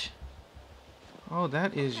 bitch! Oh,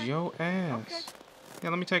 that is yo ass. Okay. Yeah,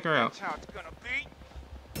 let me take her out. That's how it's gonna be.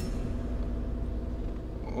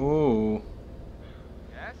 Oh.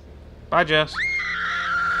 Yes? Bye, Jess.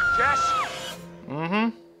 Jess! Mm-hmm.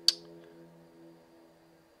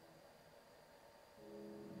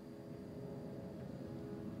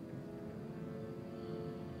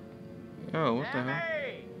 Yo, what the hell?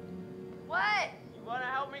 Hey! What? You wanna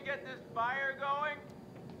help me get this fire going?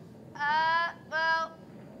 Well,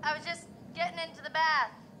 I was just getting into the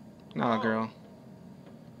bath. Nah, girl.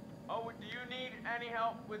 Oh, do you need any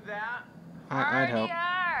help with that? I'd help. Already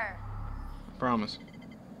are. Promise.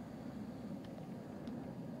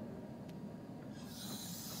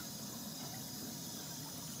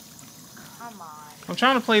 Come on. I'm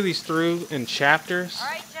trying to play these through in chapters. All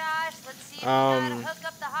right, Josh, let's see if you know how to hook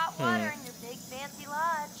up the hot water hmm. in your big fancy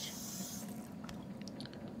lodge.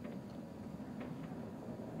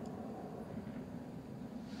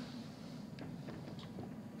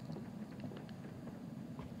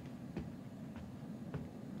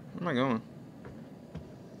 Where am I going?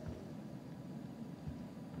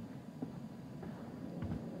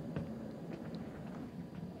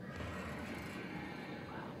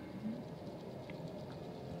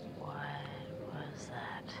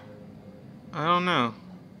 I don't know.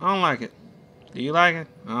 I don't like it. Do you like it?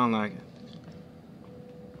 I don't like it.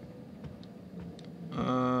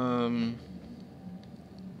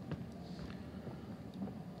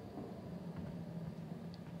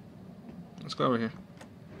 Let's go over here.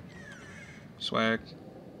 Swag.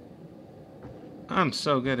 I'm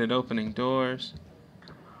so good at opening doors.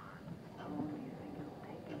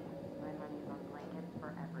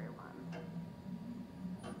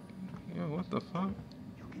 Yo, what the fuck?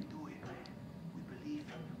 You can do it, man. We believe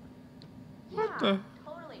in you. What the?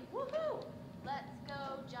 Totally. Woohoo! Let's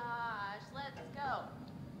go, Josh. Let's go.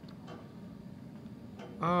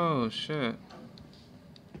 Oh shit.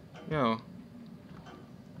 Yo.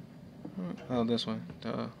 Oh, this way.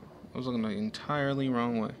 Duh. I was looking the entirely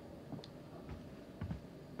wrong way.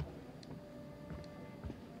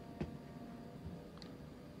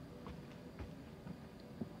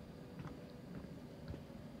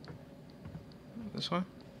 This way?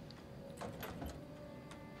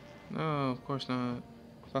 No, of course not.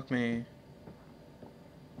 Fuck me.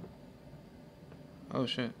 Oh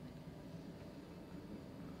shit.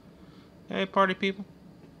 Hey, party people.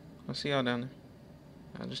 I see y'all down there.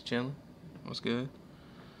 I'm just chilling. What's good?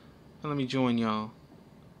 Now let me join y'all.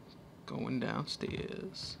 Going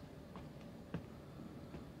downstairs.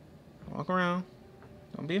 Walk around.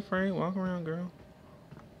 Don't be afraid. Walk around, girl.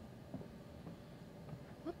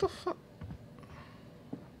 What the fuck?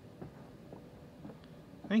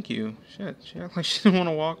 Thank you. Shit. She acted like she didn't want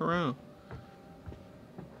to walk around.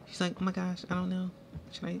 She's like, oh my gosh, I don't know.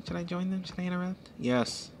 Should I join them? Should I interrupt?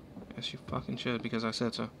 Yes. Yes, you fucking should, because I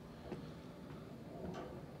said so.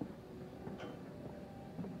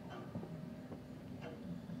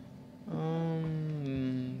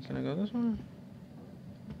 Can I go this way?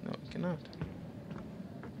 No, we cannot.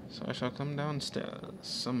 So I shall come downstairs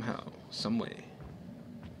somehow, some way.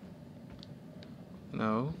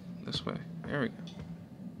 No, this way. There we go.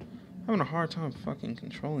 I'm having a hard time fucking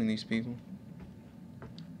controlling these people.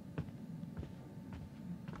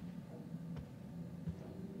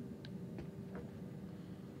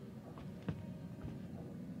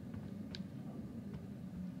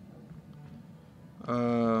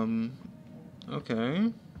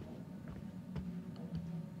 Okay.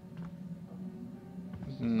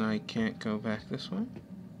 And I can't go back this way?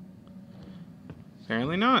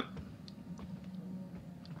 Apparently not.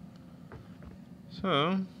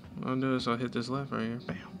 So, what I'll do is I'll hit this left right here.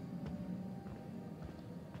 Bam.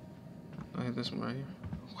 I'll hit this one right here.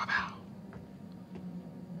 Wow.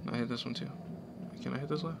 I'll hit this one too. Can I hit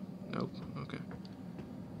this left? Nope. Okay.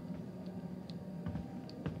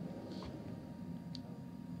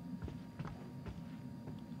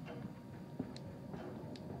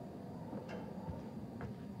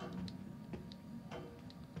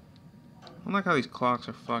 I like how these clocks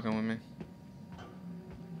are fucking with me.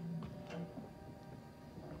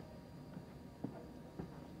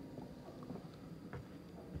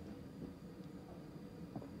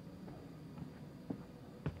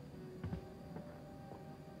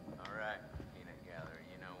 Alright, peanut gallery,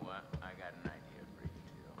 you know what? I got an idea for you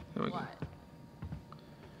two. Here we go.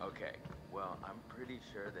 Okay, well, I'm pretty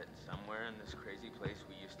sure that somewhere in this crazy place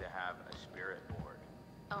we used to have a spirit board.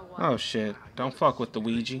 Oh shit. Don't fuck with the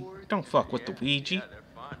Ouija. Don't fuck with the Ouija. Yeah, they're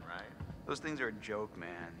fun, right? Those things are a joke,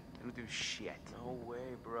 man. They don't do shit. No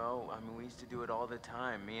way, bro. I mean, we used to do it all the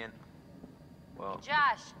time. Me and... Well...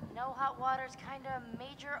 Josh, no hot water's kind of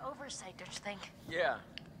major oversight, don't you think? Yeah.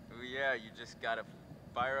 Yeah, you just gotta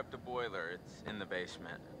fire up the boiler. It's in the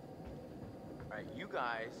basement. Alright, you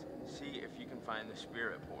guys see if you can find the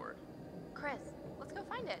spirit board. Chris, let's go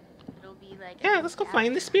find it. It'll be like... Yeah, let's go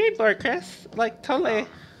find the spirit board, Chris. Like, totally.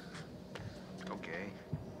 Okay.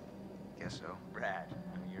 Guess so. Brad,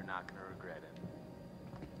 I mean, you're not gonna regret it.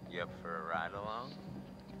 You up for a ride along?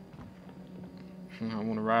 I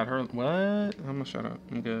want to ride her. What? I'm gonna shut up.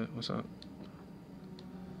 I'm good. What's up?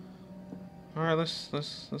 All right, let's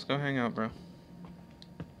go hang out, bro.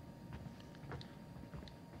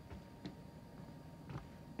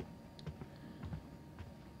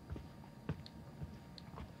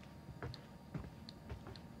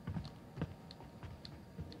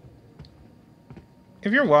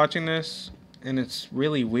 If you're watching this and it's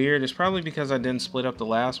really weird, it's probably because I didn't split up the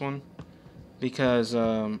last one, because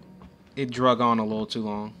it drug on a little too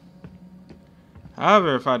long.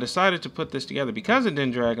 However, if I decided to put this together because it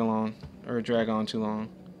didn't drag on too long.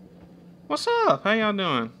 What's up? How y'all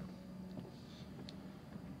doing?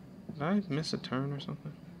 Did I miss a turn or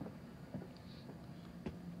something?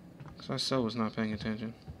 Because I so was not paying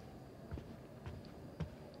attention.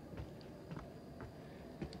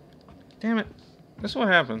 Damn it. This is what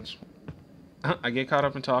happens. I get caught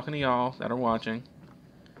up in talking to y'all that are watching.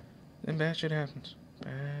 Then bad shit happens.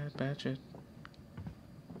 Bad shit.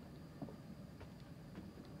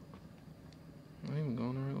 I'm not even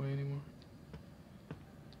going the right way anymore.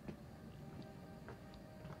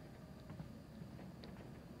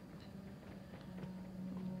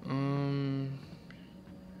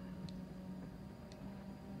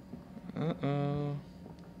 Uh-oh.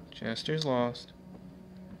 Chester's lost.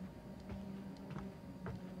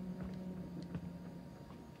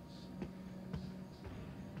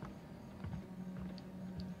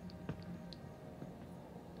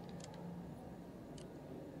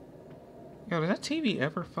 Yo, does that TV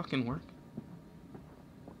ever fucking work?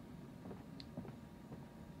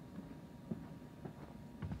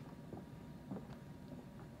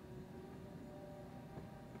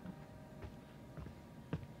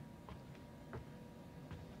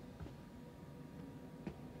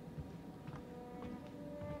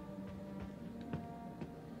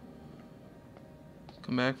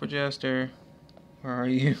 Come back for Jester. Where are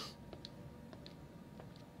you?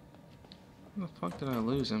 Where the fuck did I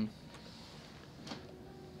lose him?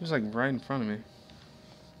 He was like right in front of me.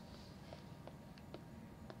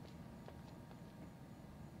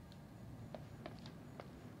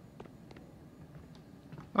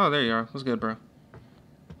 Oh, there you are. What's good, bro?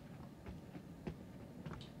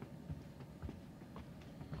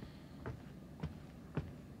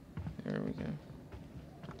 There we go.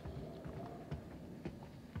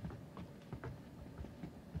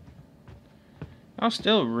 Y'all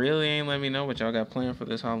still really ain't let me know what y'all got planned for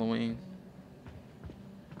this Halloween.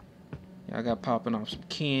 Y'all got popping off some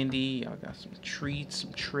candy. Y'all got some treats,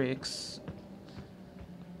 some tricks.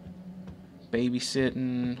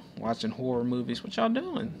 Babysitting, watching horror movies. What y'all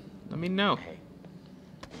doing? Let me know. Hey,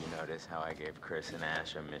 you notice how I gave Chris and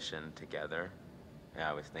Ash a mission together? Yeah,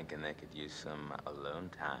 I was thinking they could use some alone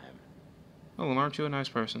time. Oh, well, aren't you a nice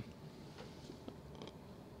person?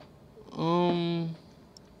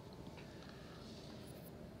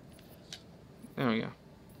 There we go.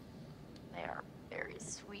 They are very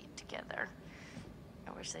sweet together.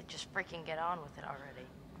 I wish they'd just freaking get on with it already.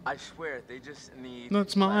 I swear, they just need...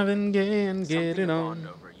 Let's Marvin Gaye and get it on.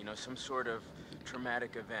 Over, you know, some sort of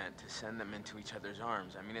traumatic event to send them into each other's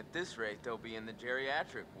arms. I mean, at this rate, they'll be in the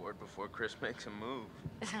geriatric ward before Chris makes a move.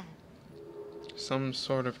 Some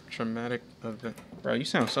sort of traumatic event. Bro, you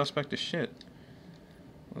sound suspect as shit.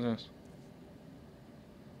 What's this?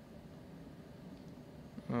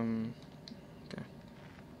 Okay.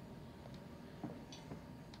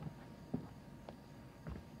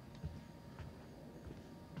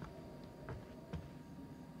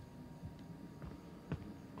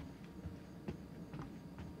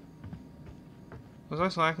 Was I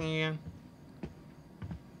slacking again?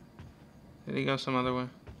 Did he go some other way?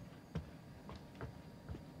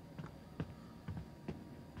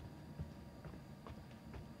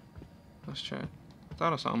 Let's check. I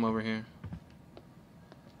thought I saw him over here.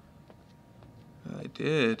 I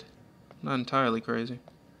did. Not entirely crazy.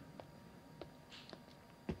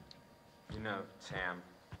 You know, Sam,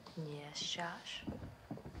 Yes, Josh?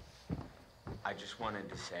 I just wanted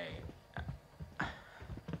to say,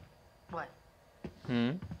 What?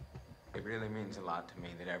 Hmm? it really means a lot to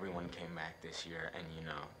me that everyone came back this year, and you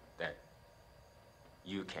know, that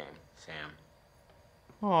you came, Sam.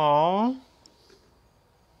 Aww.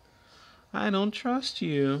 I don't trust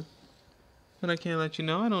you. But I can't let you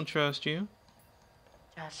know I don't trust you.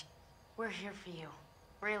 Josh, we're here for you.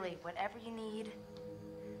 Really, whatever you need,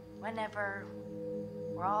 whenever,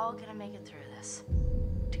 we're all gonna make it through this.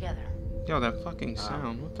 Together. Yo, that fucking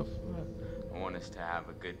sound. What the fuck? I want us to have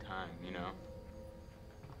a good time, you know?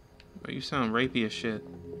 Bro, you sound rapey as shit.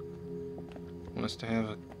 Want us to have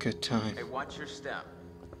a good time. Hey, watch your step.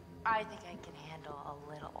 I think I can handle a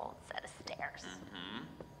little old set of stairs. Mm-hmm.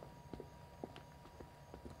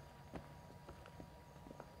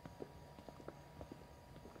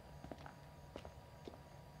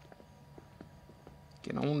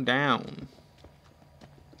 Get on down.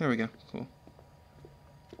 There we go. Cool.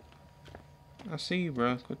 I see you,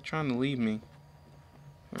 bro. Quit trying to leave me.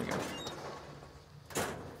 There we go.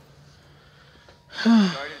 Sorry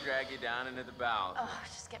to drag you down into the bowels. Oh,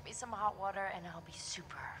 just get me some hot water and I'll be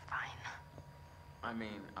super fine. I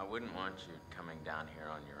mean, I wouldn't want you coming down here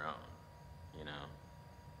on your own, you know?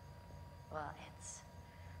 Well, it's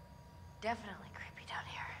definitely creepy down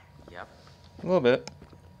here. Yep. A little bit.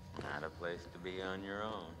 Not a place to be on your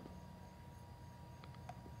own.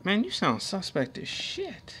 Man, you sound suspect as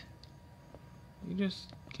shit. You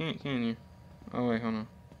just can't, can you? Oh, wait, hold on.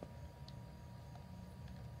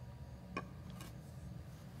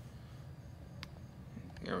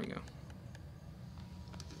 There we go.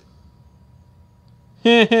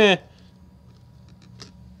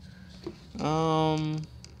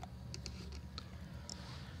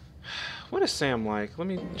 What is Sam like? Let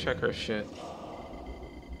me check her shit.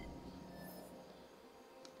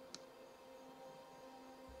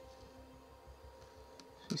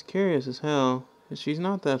 She's curious as hell, but she's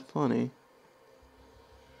not that funny.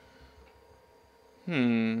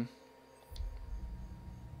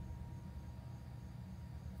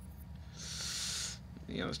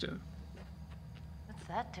 Yeah, let's do it. What's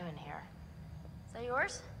that doing here? Is that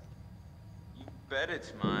yours? You bet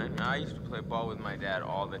it's mine. I used to play ball with my dad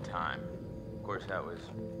all the time. Of course, that was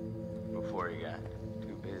before he got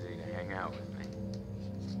too busy to hang out with me.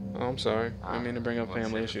 Oh, I'm sorry. I didn't mean to bring up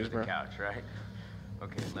family issues, bro. Couch, right?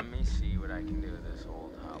 Okay, let me see what I can do with this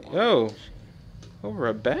old hot water. Yo, over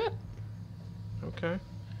a bat? Okay.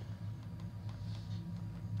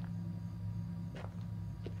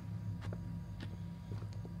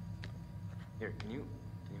 Here, can you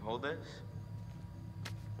hold this?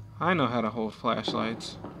 I know how to hold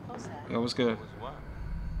flashlights. What's that? Yo, what's good? What?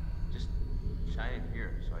 Just shine it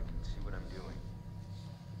here so I can see what I'm doing.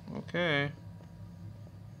 Okay.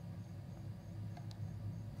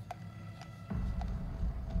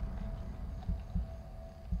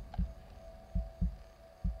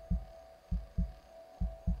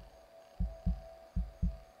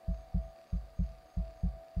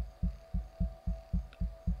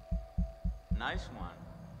 Nice one.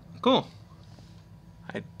 Cool.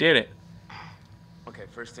 I did it. Okay,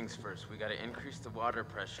 first things first. We gotta increase the water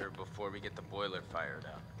pressure before we get the boiler fired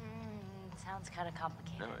up. Sounds kind of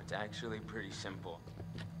complicated. No, it's actually pretty simple.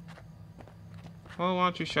 Well, why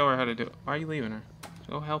don't you show her how to do it? Why are you leaving her?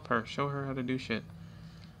 Go help her. Show her how to do shit.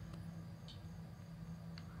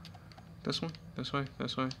 This one? This way?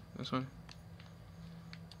 This way? This way?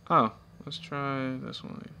 Oh, let's try this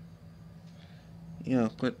one. Yo,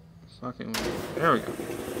 quit fucking with me. There we go.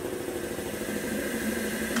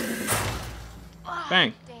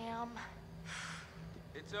 Bang. Damn.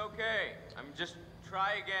 It's okay. Just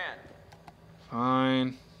try again.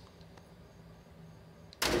 Fine.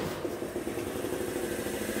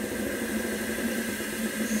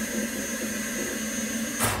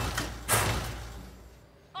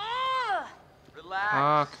 Relax.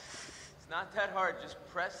 Fuck. It's not that hard. Just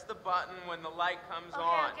press the button when the light comes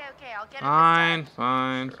on. Okay, I'll get it. Fine,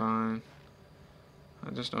 fine, fine.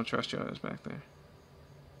 I just don't trust your ass back there.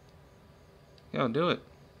 Yo, do it.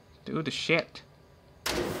 Do the shit.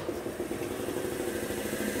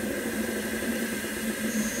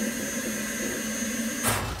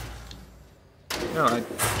 Yo, I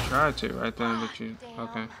tried to right then, but you...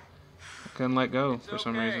 Okay. I couldn't let go for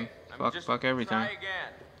some reason. Fuck everything. Try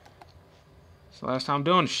again. It's the last time I'm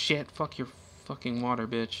doing shit. Fuck your fucking water,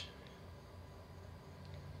 bitch.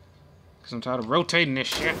 Because I'm tired of rotating this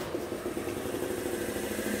shit.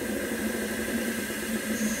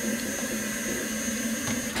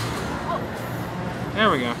 There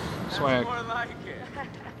we go. Swag. More like it.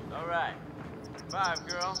 All right. 5,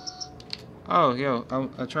 girl. Oh, yo,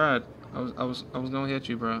 I tried. I was gonna hit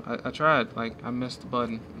you, bro. I tried. Like, I missed the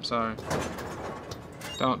button. I'm sorry.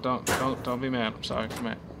 Don't be mad. I'm sorry. Come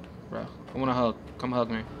here, bro. I want a hug. Come hug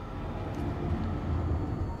me.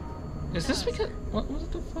 Is this because what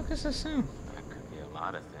the fuck is this sound? That could be a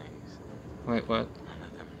lot of things. Wait, what? None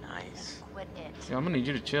of them nice. Quit it. Yeah, I'm gonna need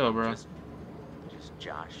you to chill, bro. Just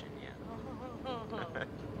joshing you.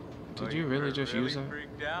 Did you really just use that?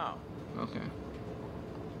 Freaked out. Okay.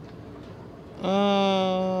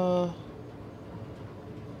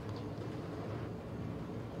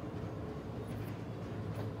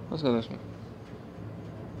 Let's go this one.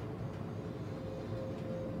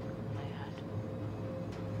 My head.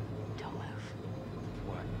 Don't move.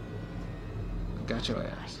 What? Got your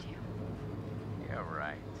ass. Behind you. Yeah,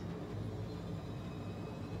 right.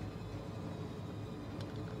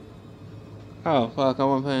 Oh, fuck, I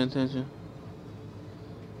wasn't paying attention.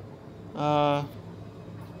 Josh.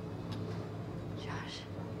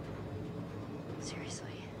 Seriously.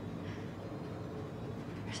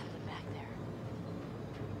 There's something back there.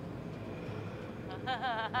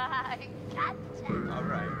 Gotcha. All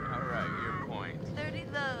right, your point. 30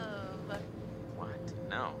 love. What?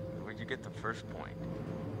 No. Where'd you get the first point?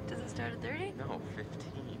 Does it start at 30? No,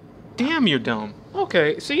 15. Damn, you're dumb.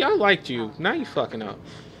 Okay, see, I liked you. Now you fucking up.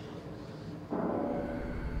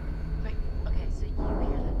 Wait, okay, so you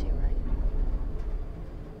hear that too,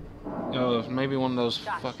 right? Oh, maybe one of those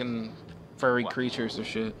Josh. fucking furry What? creatures or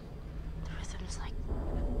shit. The rhythm's like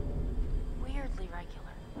weirdly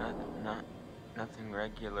regular. Nothing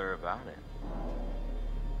regular about it.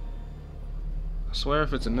 I swear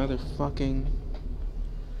if it's another fucking...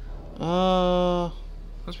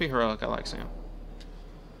 Let's be heroic, I like Sam.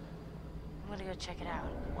 I'm gonna go check it out.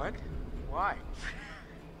 What? Why?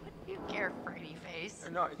 What do you care, Freddy face?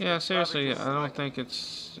 No, it's Yeah, probably seriously, just I don't like- think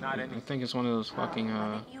it's... Not I anything. think it's one of those fucking,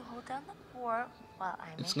 Why don't you hold down the fort while I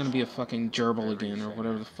It's make gonna be a fucking gerbil again, or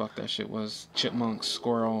whatever the fuck that shit was. Chipmunk,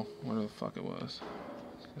 squirrel, whatever the fuck it was.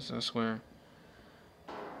 'Cause I swear...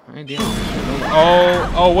 I ain't dealing with this shit.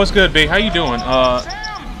 Oh, what's good, B? How you doing? Oh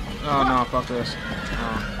no, fuck this.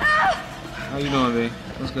 How you doing, B?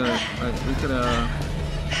 What's good? Like, we could,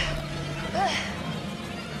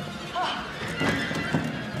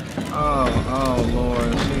 Oh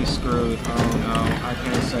Lord, she's screwed. Oh no, I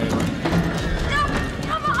can't save her. No!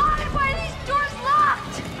 Come on! Why are these doors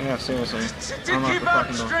locked? Yeah, seriously. To Unlock keep the out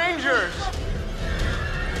fucking door. strangers!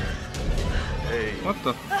 Hey. What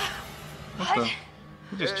the? What the?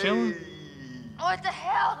 You just chilling? What the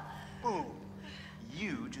hell? Boom.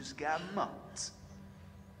 You just got mugged.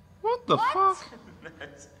 What the fuck?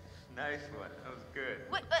 Nice one. That was good.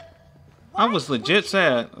 What? I was legit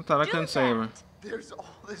sad. I thought I couldn't save her. There's all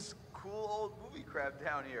this cool old movie crap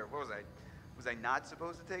down here. What was I? Was I not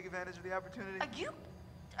supposed to take advantage of the opportunity?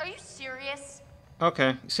 Are you serious?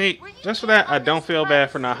 Okay, see, just for that, I don't feel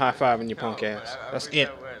bad for not high-fiving your punk ass. I That's wish it.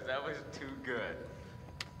 That was too good.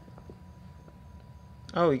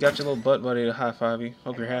 Oh, you got your little butt buddy to high-five you.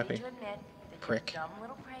 Hope you're I need happy. to admit that Prick. Your dumb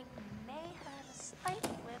little prank may have a slight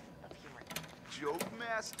whiff of humor. Joke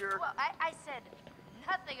master. Well, I said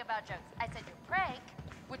nothing about jokes. I said your prank,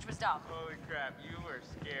 which was dumb. Holy crap, you were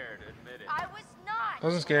scared, admit it. I was not. I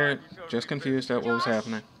wasn't scared, just confused at what was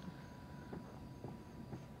happening.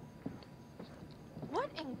 What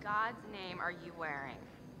in God's name are you wearing?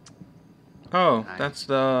 Oh, that's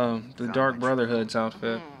the Dark Brotherhood's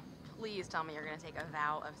outfit. Please tell me you're gonna take a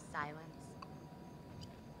vow of silence.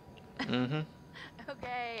 Mm-hmm.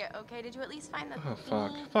 Okay. Did you at least find the? Oh,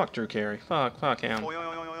 fuck. Fuck Drew Carey. Fuck him.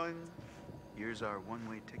 Here's our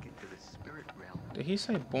one-way ticket to the spirit realm. Did he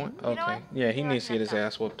say boy? You know Okay. what? Yeah, he You needs to get his are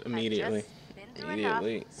ass whooped immediately. I've just been through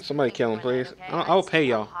Immediately. enough Somebody sleeping kill him, with it, please. okay? I'll Let's pay take a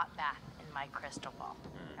y'all. hot bath in my crystal ball.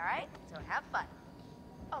 All right? So have fun.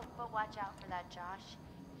 Oh, but watch out for that Josh.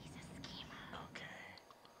 He's a schemer.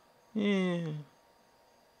 Okay. Yeah.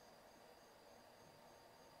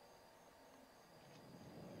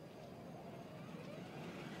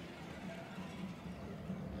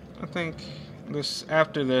 I think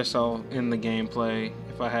after this I'll end the gameplay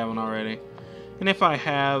if I haven't already. And if I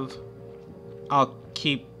have, I'll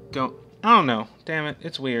keep going. I don't know. Damn it,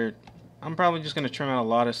 it's weird. I'm probably just gonna trim out a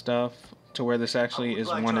lot of stuff to where this actually is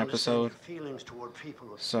one episode.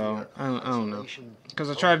 So I don't know, because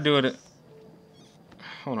I try to do it.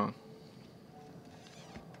 Hold on.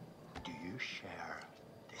 Do you share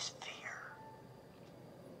this fear?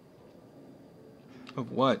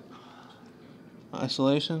 Of what?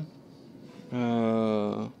 Isolation?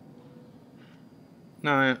 No.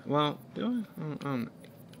 Well, do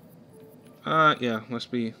I? Yeah. Let's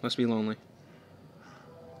be lonely.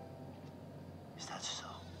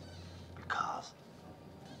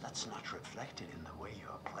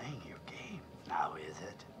 is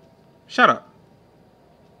it? Shut up.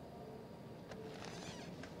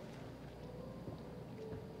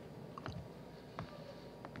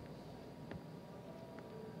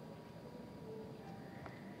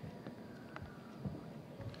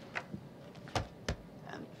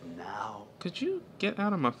 And now, Could you get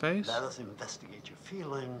out of my face? let us investigate your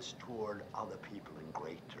feelings toward other people in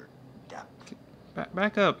greater depth.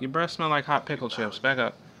 Back up. Your breath smell like hot pickle chips. Back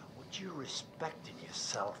up. What you respect in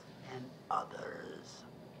yourself and others.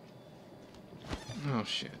 Oh,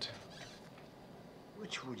 shit.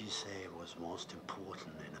 Which would you say was most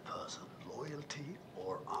important in a person? Loyalty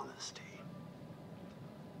or honesty?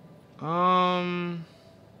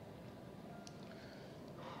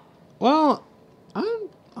 Well, I'm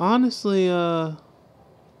honestly,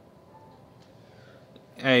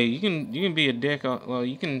 hey, you can be a dick. Well,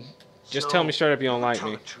 you can just tell me straight up you don't like me.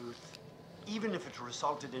 Tell the truth, even if it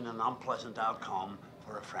resulted in an unpleasant outcome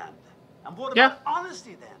for a friend. And what about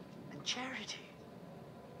honesty then? And charity?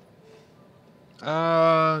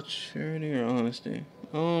 Charity or honesty?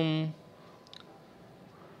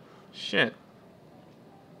 Shit.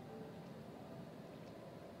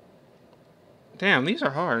 Damn, these are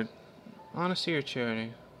hard. Honesty or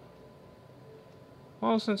charity?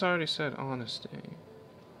 Well, since I already said honesty.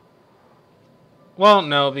 Well,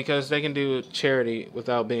 no, because they can do charity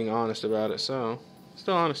without being honest about it, so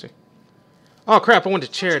still honesty. Oh crap, I went to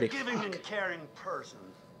charity. Such a giving and caring person.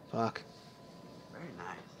 Fuck. Very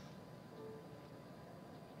nice.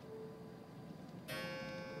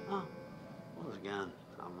 Huh. Once again,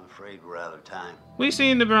 I'm afraid we're out of time. We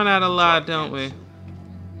seem to run out of lot, don't we?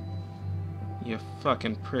 You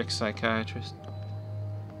fucking prick psychiatrist.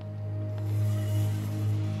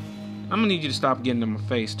 I'm gonna need you to stop getting in my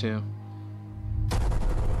face, too.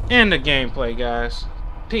 End the gameplay, guys.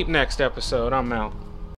 Peep next episode. I'm out.